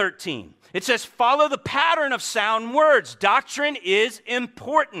 1:13. It says, follow the pattern of sound words. Doctrine is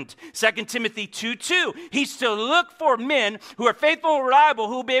important. 2 Timothy 2:2. He's to look for men who are faithful and reliable,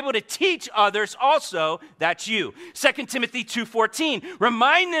 who will be able to teach others also. That's you. 2 Timothy 2:14.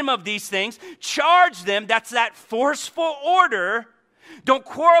 Remind them of these things. Charge them. That's that forceful order. Don't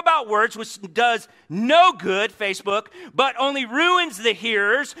quarrel about words, which does no good, Facebook, but only ruins the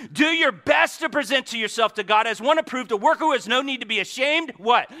hearers. Do your best to present to yourself to God as one approved, a worker who has no need to be ashamed.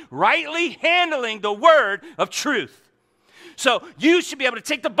 What? Rightly handling the word of truth. So you should be able to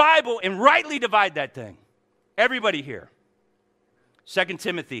take the Bible and rightly divide that thing. Everybody here. 2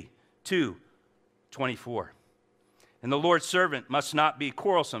 Timothy 2:24. And the Lord's servant must not be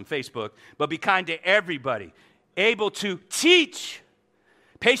quarrelsome, Facebook, but be kind to everybody, able to teach,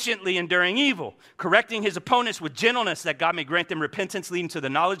 patiently enduring evil, correcting his opponents with gentleness, that God may grant them repentance leading to the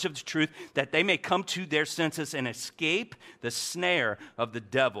knowledge of the truth, that they may come to their senses and escape the snare of the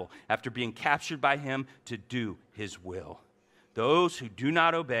devil after being captured by him to do his will. Those who do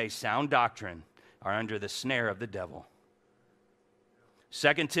not obey sound doctrine are under the snare of the devil.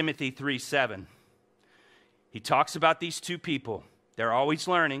 2 Timothy 3:7. He talks about these two people. They're always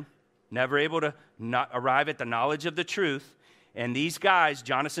learning, never able to not arrive at the knowledge of the truth. And these guys,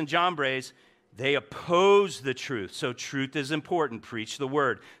 Jonas and Jambres, they oppose the truth. So truth is important. Preach the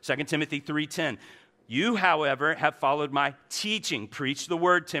word. 2 Timothy 3:10. You, however, have followed my teaching. Preach the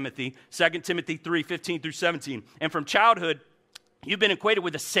word, Timothy. 2 Timothy 3:15 through 17. And from childhood, you've been acquainted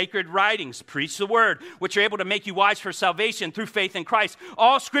with the sacred writings. Preach the word, which are able to make you wise for salvation through faith in Christ.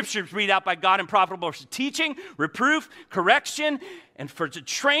 All scriptures breathed out by God and profitable for teaching, reproof, correction, and for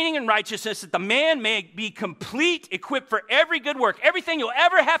training in righteousness, that the man may be complete, equipped for every good work. Everything you'll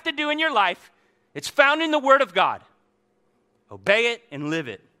ever have to do in your life, it's found in the word of God. Obey it and live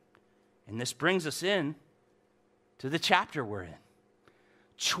it. And this brings us in to the chapter we're in.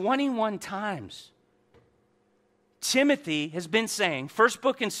 21 times Timothy has been saying, first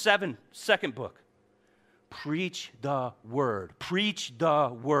book and second book, preach the word. Preach the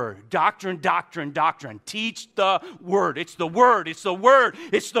word. Doctrine, doctrine, doctrine. Teach the word. It's the word. It's the word.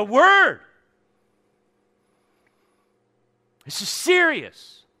 It's the word. This is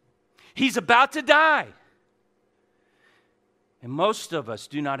serious. He's about to die. And most of us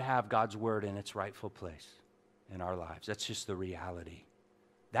do not have God's word in its rightful place in our lives. That's just the reality.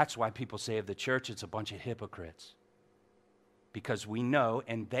 That's why people say of the church, it's a bunch of hypocrites. Because we know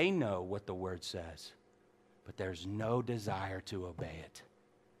and they know what the word says, but there's no desire to obey it.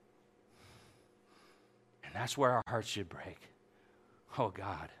 And that's where our hearts should break. Oh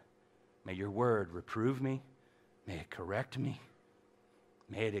God, may your word reprove me, may it correct me,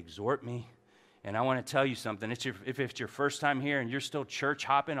 may it exhort me. And I want to tell you something. If it's your first time here and you're still church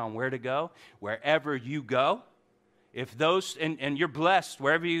hopping on where to go, wherever you go, if those, and you're blessed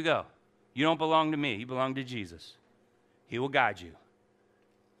wherever you go, you don't belong to me, you belong to Jesus. He will guide you.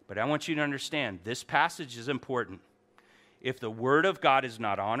 But I want you to understand, this passage is important. If the word of God is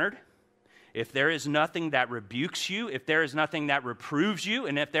not honored, if there is nothing that rebukes you, if there is nothing that reproves you,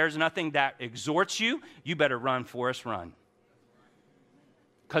 and if there's nothing that exhorts you, you better run, Forrest, run.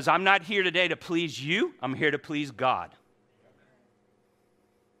 Because I'm not here today to please you. I'm here to please God.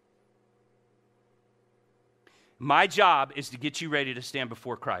 My job is to get you ready to stand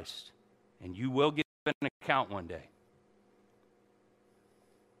before Christ. And you will give an account one day.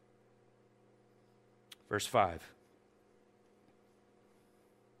 Verse 5.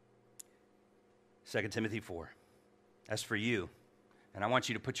 2 Timothy 4. As for you, and I want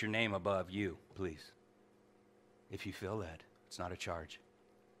you to put your name above you, please. If you feel led. It's not a charge.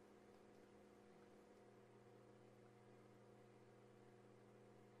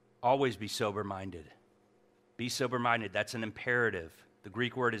 Always be sober-minded. Be sober-minded. That's an imperative. The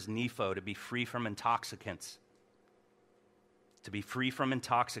Greek word is nepho, to be free from intoxicants. To be free from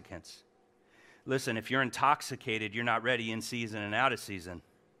intoxicants. Listen, if you're intoxicated, you're not ready in season and out of season.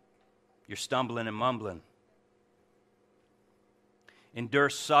 You're stumbling and mumbling.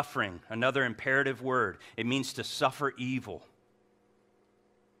 Endure suffering, another imperative word. It means to suffer evil.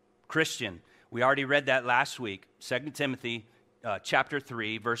 Christian, we already read that last week, 2 Timothy chapter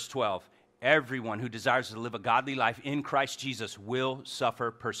 3, verse 12. Everyone who desires to live a godly life in Christ Jesus will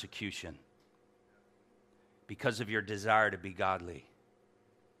suffer persecution because of your desire to be godly.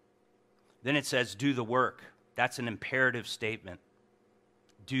 Then it says, do the work. That's an imperative statement.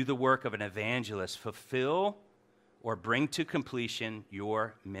 Do the work of an evangelist. Fulfill or bring to completion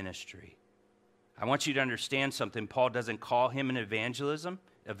your ministry. I want you to understand something. Paul doesn't call him an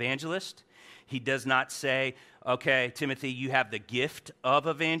evangelist. He does not say, okay, Timothy, you have the gift of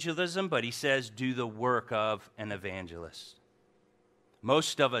evangelism, but he says, do the work of an evangelist.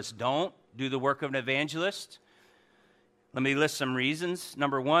 Most of us don't do the work of an evangelist. Let me list some reasons.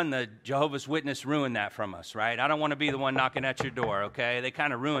 Number one, the Jehovah's Witness ruined that from us, right? I don't want to be the one knocking at your door, okay? They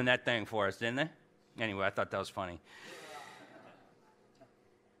kind of ruined that thing for us, didn't they? Anyway, I thought that was funny.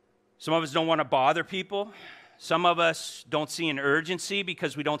 Some of us don't want to bother people. Some of us don't see an urgency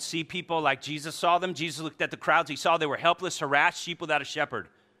because we don't see people like Jesus saw them. Jesus looked at the crowds. He saw they were helpless, harassed sheep without a shepherd.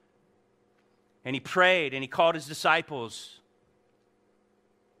 And he prayed and he called his disciples.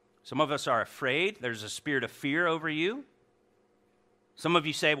 Some of us are afraid. There's a spirit of fear over you. Some of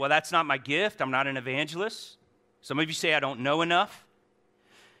you say, well, that's not my gift. I'm not an evangelist. Some of you say, I don't know enough.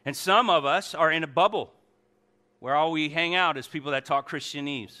 And some of us are in a bubble where all we hang out is people that talk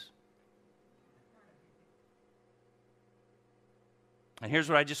Christianese. And here's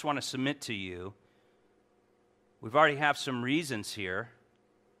what I just want to submit to you. We've already have some reasons here.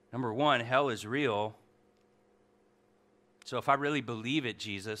 Number one, hell is real. So if I really believe it,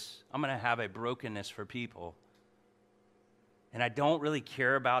 Jesus, I'm going to have a brokenness for people. And I don't really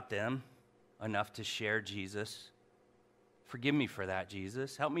care about them enough to share Jesus. Forgive me for that,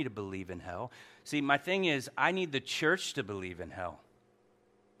 Jesus. Help me to believe in hell. See, my thing is, I need the church to believe in hell,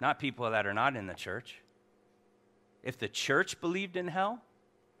 not people that are not in the church. If the church believed in hell,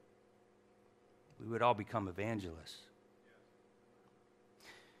 we would all become evangelists.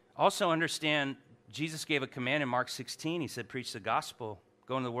 Also understand, Jesus gave a command in Mark 16. He said, preach the gospel.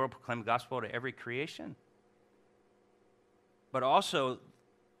 Go into the world, proclaim the gospel to every creation. But also,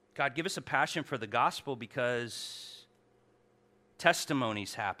 God, give us a passion for the gospel because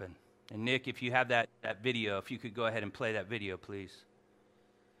testimonies happen. And Nick, if you have that video, if you could go ahead and play that video, please.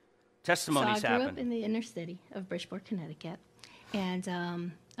 Testimonies happen. So I grew up in the inner city of Bridgeport, Connecticut.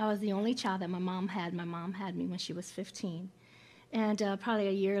 And I was the only child that my mom had. My mom had me when she was 15. And probably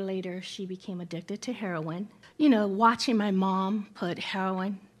a year later, she became addicted to heroin. You know, watching my mom put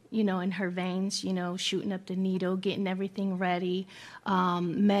heroin, you know, in her veins, you know, shooting up the needle, getting everything ready,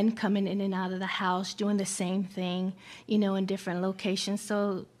 men coming in and out of the house, doing the same thing, you know, in different locations.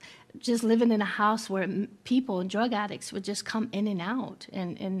 So just living in a house where people, drug addicts, would just come in and out.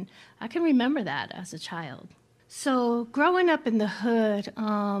 And I can remember that as a child. So growing up in the hood,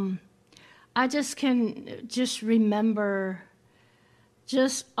 I just can just remember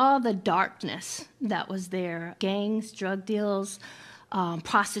just all the darkness that was there. Gangs, drug deals,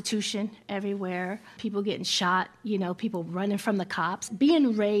 prostitution everywhere, people getting shot, you know, people running from the cops.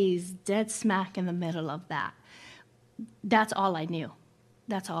 Being raised dead smack in the middle of that, that's all I knew.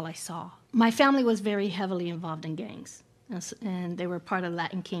 That's all I saw. My family was very heavily involved in gangs, and they were part of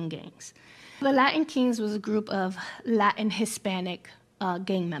Latin King gangs. The Latin Kings was a group of Latin Hispanic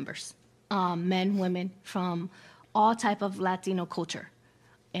gang members, men, women from all type of Latino culture,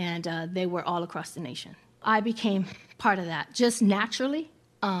 and they were all across the nation. I became part of that just naturally.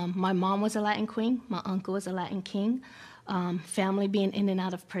 My mom was a Latin queen. My uncle was a Latin king. Family being in and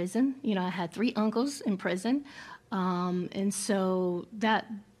out of prison. You know, I had 3 uncles in prison. And so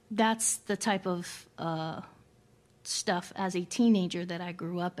that's the type of stuff as a teenager that I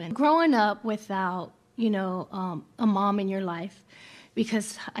grew up in. Growing up without, you know, a mom in your life,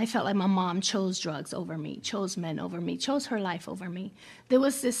 because I felt like my mom chose drugs over me, chose men over me, chose her life over me. There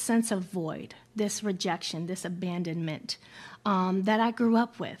was this sense of void, this rejection, this abandonment that I grew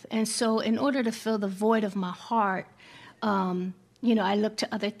up with. And so in order to fill the void of my heart, you know, I looked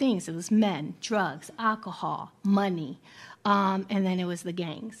to other things. It was men, drugs, alcohol, money, and then it was the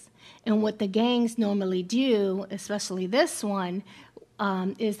gangs. And what the gangs normally do, especially this one,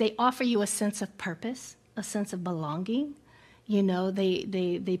 is they offer you a sense of purpose, a sense of belonging. You know,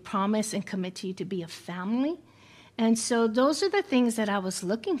 they promise and commit to you to be a family. And so those are the things that I was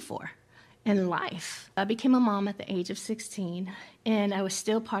looking for in life. I became a mom at the age of 16, and I was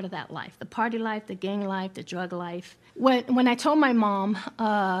still part of that life, the party life, the gang life, the drug life. When I told my mom,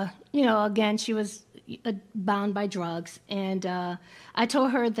 you know, again, she was bound by drugs, and I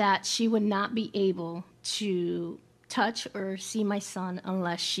told her that she would not be able to touch or see my son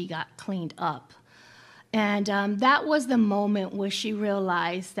unless she got cleaned up. And that was the moment where she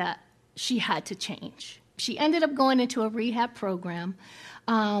realized that she had to change. She ended up going into a rehab program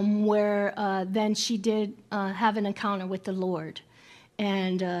where then she did have an encounter with the Lord.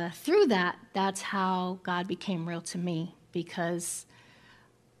 And through that, that's how God became real to me, because,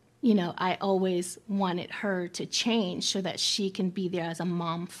 you know, I always wanted her to change so that she can be there as a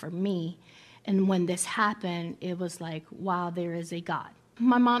mom for me. And when this happened, it was like, wow, there is a God.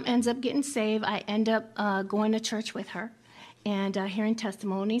 My mom ends up getting saved. I end up going to church with her and hearing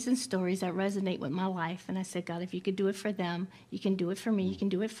testimonies and stories that resonate with my life. And I said, God, if you could do it for them, you can do it for me, you can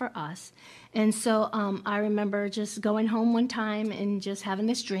do it for us. And so I remember just going home one time and just having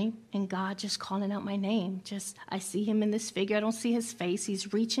this dream, and God just calling out my name. Just, I see him in this figure. I don't see his face.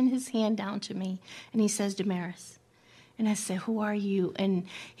 He's reaching his hand down to me, and he says, Damaris. And I said, who are you? And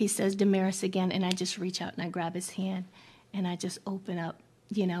he says, Damaris again. And I just reach out and I grab his hand, and I just open up,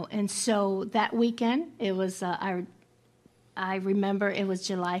 you know. And so that weekend, it was, I remember it was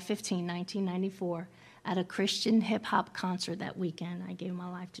July 15, 1994, at a Christian hip-hop concert that weekend. I gave my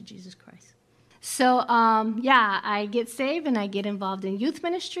life to Jesus Christ. So, yeah, I get saved, and I get involved in youth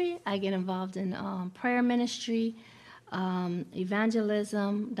ministry. I get involved in prayer ministry,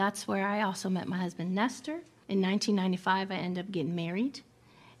 evangelism. That's where I also met my husband, Nestor. In 1995, I end up getting married.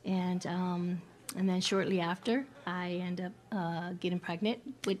 And then shortly after, I end up getting pregnant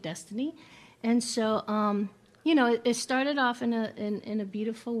with Destiny. And so, you know, it started off in a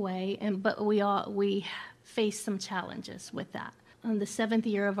beautiful way, but we faced some challenges with that. On the 7th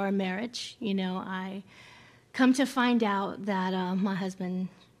year of our marriage, you know, I come to find out that my husband,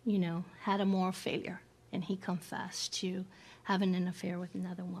 you know, had a moral failure, and he confessed to having an affair with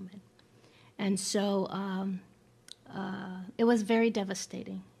another woman. And so it was very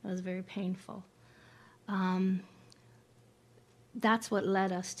devastating. It was very painful. That's what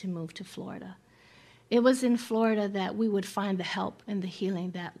led us to move to Florida. It was in Florida that we would find the help and the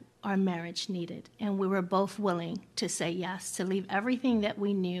healing that our marriage needed. And we were both willing to say yes, to leave everything that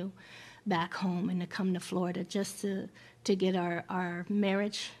we knew back home and to come to Florida just to get our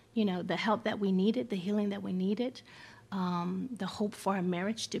marriage, the help that we needed, the healing that we needed, the hope for our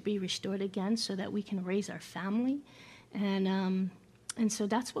marriage to be restored again so that we can raise our family. And so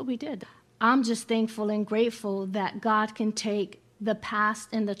that's what we did. I'm just thankful and grateful that God can take the past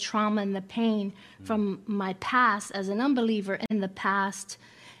and the trauma and the pain from my past as an unbeliever in the past,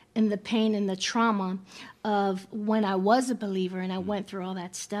 and the pain and the trauma of when I was a believer and I went through all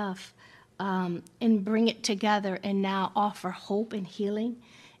that stuff, and bring it together and now offer hope and healing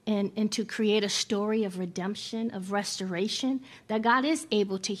and to create a story of redemption, of restoration, that God is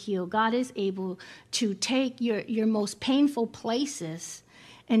able to heal. God is able to take your most painful places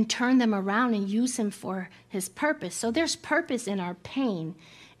and turn them around and use them for his purpose. So there's purpose in our pain,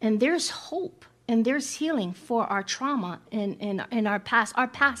 and there's hope, and there's healing for our trauma in our past. Our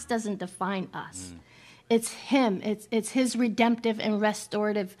past doesn't define us. It's him. It's his redemptive and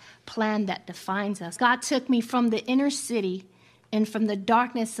restorative plan that defines us. God took me from the inner city and from the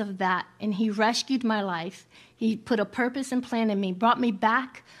darkness of that, and he rescued my life. He put a purpose and plan in me, brought me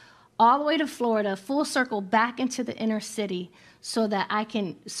back all the way to Florida, full circle back into the inner city, so that I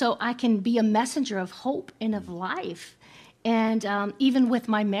can be a messenger of hope and of life. And even with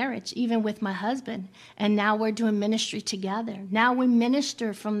my marriage, even with my husband, and now we're doing ministry together. Now we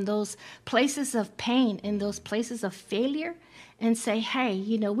minister from those places of pain and those places of failure, and say, hey,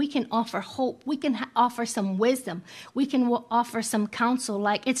 we can offer hope. We can offer some wisdom. We can offer some counsel,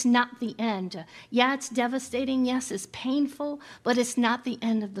 like it's not the end. Yeah, it's devastating. Yes, it's painful, but it's not the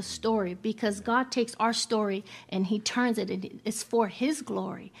end of the story, because God takes our story and he turns it, and it's for his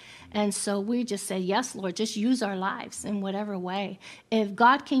glory. And so we just say, yes, Lord, just use our lives in whatever way. If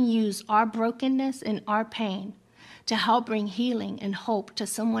God can use our brokenness and our pain to help bring healing and hope to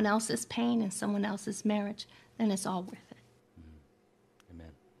someone else's pain and someone else's marriage, then it's all worth it.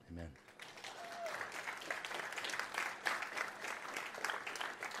 Amen. Amen.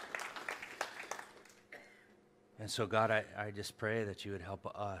 And so, God, I just pray that you would help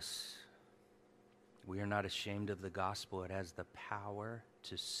us. We are not ashamed of the gospel. It has the power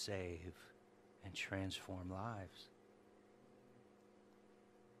to save and transform lives.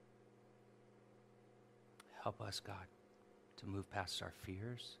 Help us, God, to move past our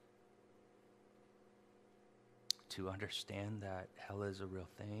fears, to understand that hell is a real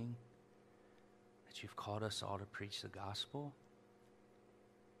thing, that you've called us all to preach the gospel.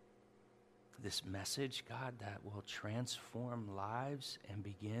 This message, God, that will transform lives and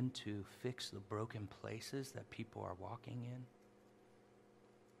begin to fix the broken places that people are walking in.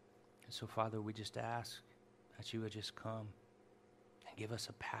 And so, Father, we just ask that you would just come and give us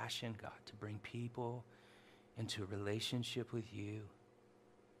a passion, God, to bring people into a relationship with you.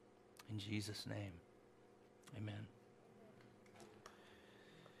 In Jesus' name, amen.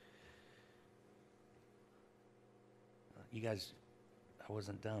 You guys, I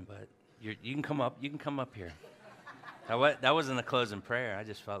wasn't done, but you can come up. You can come up here. That wasn't a closing prayer. I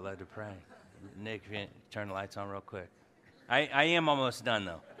just felt led to pray. Nick, turn the lights on real quick. I am almost done,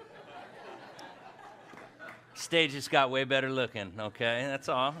 though. Stage just got way better looking, okay? That's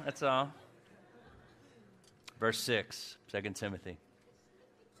all. That's all. Verse 6, 2 Timothy.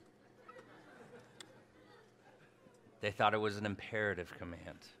 They thought it was an imperative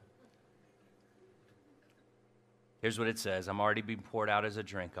command. Here's what it says. I'm already being poured out as a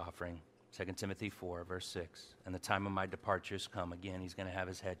drink offering. 2 Timothy 4, verse 6. And the time of my departure has come. Again, he's going to have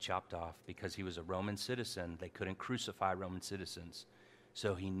his head chopped off because he was a Roman citizen. They couldn't crucify Roman citizens.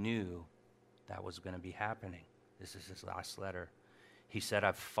 So he knew that was going to be happening. This is his last letter. He said,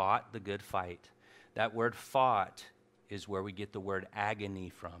 I've fought the good fight. That word fought is where we get the word agony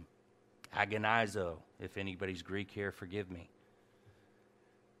from. Agonizo. If anybody's Greek here, forgive me.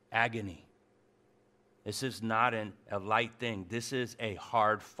 Agony. This is not a light thing. This is a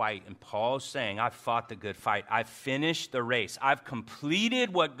hard fight. And Paul's saying, I've fought the good fight. I've finished the race. I've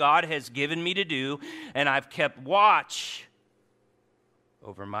completed what God has given me to do, and I've kept watch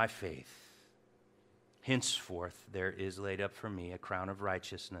over my faith. Henceforth, there is laid up for me a crown of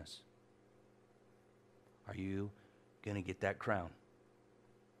righteousness. Are you going to get that crown?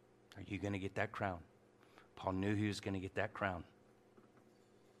 Are you going to get that crown? Paul knew he was going to get that crown,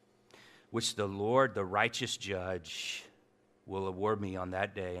 which the Lord, the righteous judge, will award me on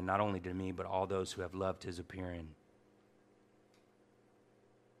that day, and not only to me, but all those who have loved his appearing.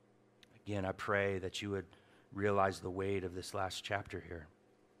 Again, I pray that you would realize the weight of this last chapter here.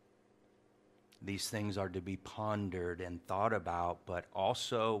 These things are to be pondered and thought about, but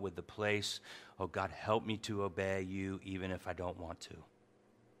also with the place, oh God, help me to obey you even if I don't want to.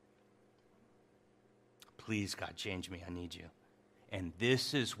 Please, God, change me. I need you. And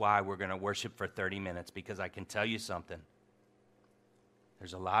this is why we're going to worship for 30 minutes, because I can tell you something.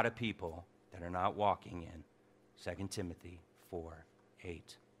 There's a lot of people that are not walking in 2 Timothy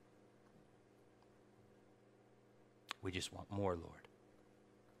 4:8. We just want more, Lord.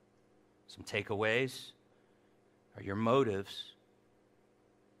 Some takeaways. Are your motives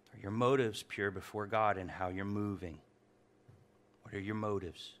pure before God in how you're moving? What are your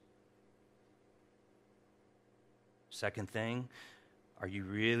motives? Second thing, are you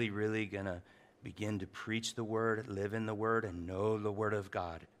really going to begin to preach the word, live in the word, and know the word of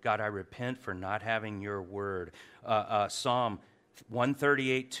God? God, I repent for not having your word. Psalm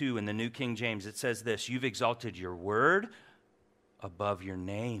 138:2 in the New King James, it says this: you've exalted your word above your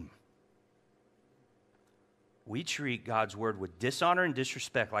name. We treat God's word with dishonor and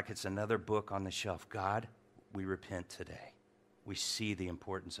disrespect like it's another book on the shelf. God, we repent today. We see the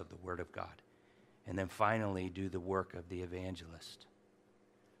importance of the word of God. And then finally, do the work of the evangelist.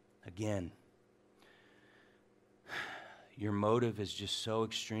 Again, your motive is just so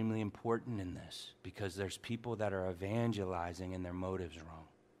extremely important in this, because there's people that are evangelizing and their motive's wrong.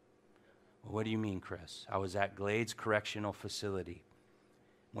 Well, what do you mean, Chris? I was at Glades Correctional Facility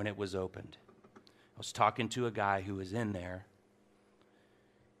when it was opened. I was talking to a guy who was in there,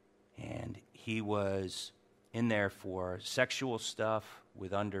 and he was in there for sexual stuff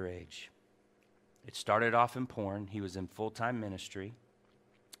with underage. It started off in porn. He was in full-time ministry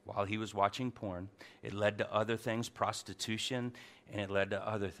while he was watching porn. It led to other things, prostitution, and it led to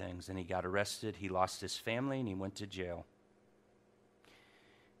other things. And he got arrested. He lost his family, and he went to jail.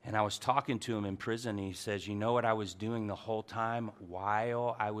 And I was talking to him in prison, and he says, you know what I was doing the whole time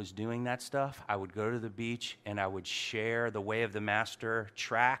while I was doing that stuff? I would go to the beach, and I would share the Way of the Master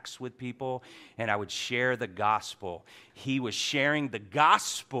tracts with people, and I would share the gospel. He was sharing the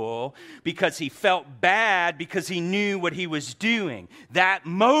gospel because he felt bad, because he knew what he was doing. That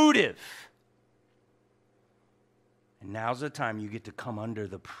motive. And now's the time you get to come under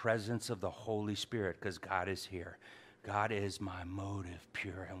the presence of the Holy Spirit, because God is here. God is my motive,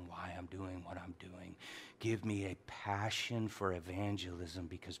 pure, and why I'm doing what I'm doing. Give me a passion for evangelism,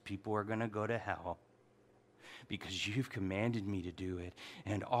 because people are going to go to hell, because you've commanded me to do it.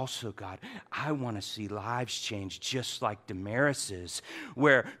 And also, God, I want to see lives change just like Damaris's,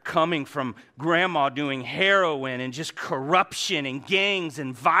 where coming from grandma doing heroin and just corruption and gangs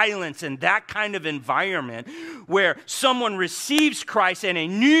and violence and that kind of environment, where someone receives Christ and a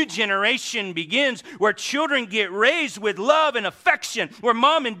new generation begins, where children get raised with love and affection, where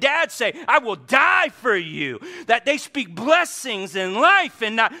mom and dad say, I will die for you, that they speak blessings in life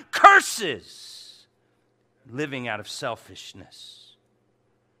and not curses. Living out of selfishness.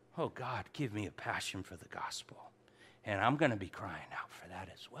 Oh, God, give me a passion for the gospel. And I'm going to be crying out for that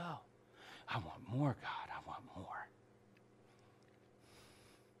as well. I want more, God. I want more.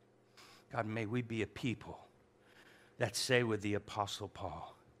 God, may we be a people that say with the Apostle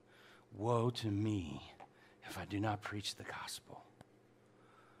Paul, woe to me if I do not preach the gospel.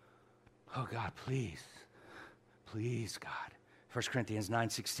 Oh, God, please, God. 1 Corinthians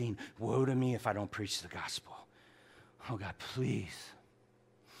 9:16, woe to me if I don't preach the gospel. Oh, God, please.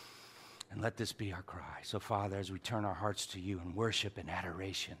 And let this be our cry. So, Father, as we turn our hearts to you in worship and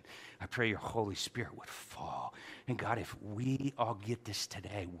adoration, I pray your Holy Spirit would fall. And, God, if we all get this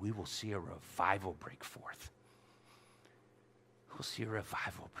today, we will see a revival break forth. We'll see a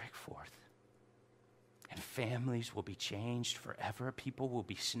revival break forth. And families will be changed forever. People will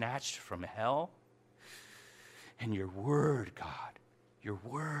be snatched from hell. And your word, God, your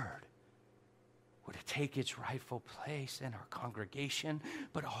word would take its rightful place in our congregation,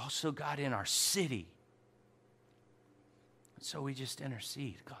 but also, God, in our city. And so we just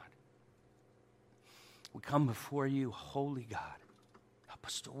intercede, God. We come before you, holy God. Help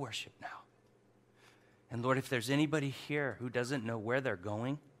us to worship now. And Lord, if there's anybody here who doesn't know where they're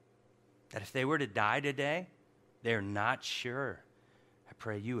going, that if they were to die today, they're not sure, I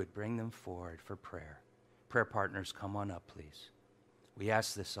pray you would bring them forward for prayer. Prayer partners, come on up, please. We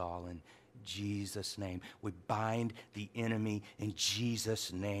ask this all in Jesus' name. We bind the enemy in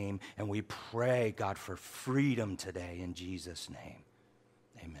Jesus' name, and we pray, God, for freedom today in Jesus' name.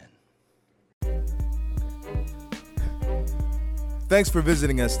 Amen. Thanks for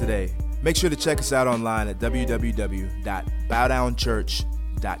visiting us today. Make sure to check us out online at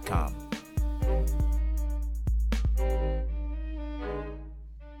www.bowdownchurch.com.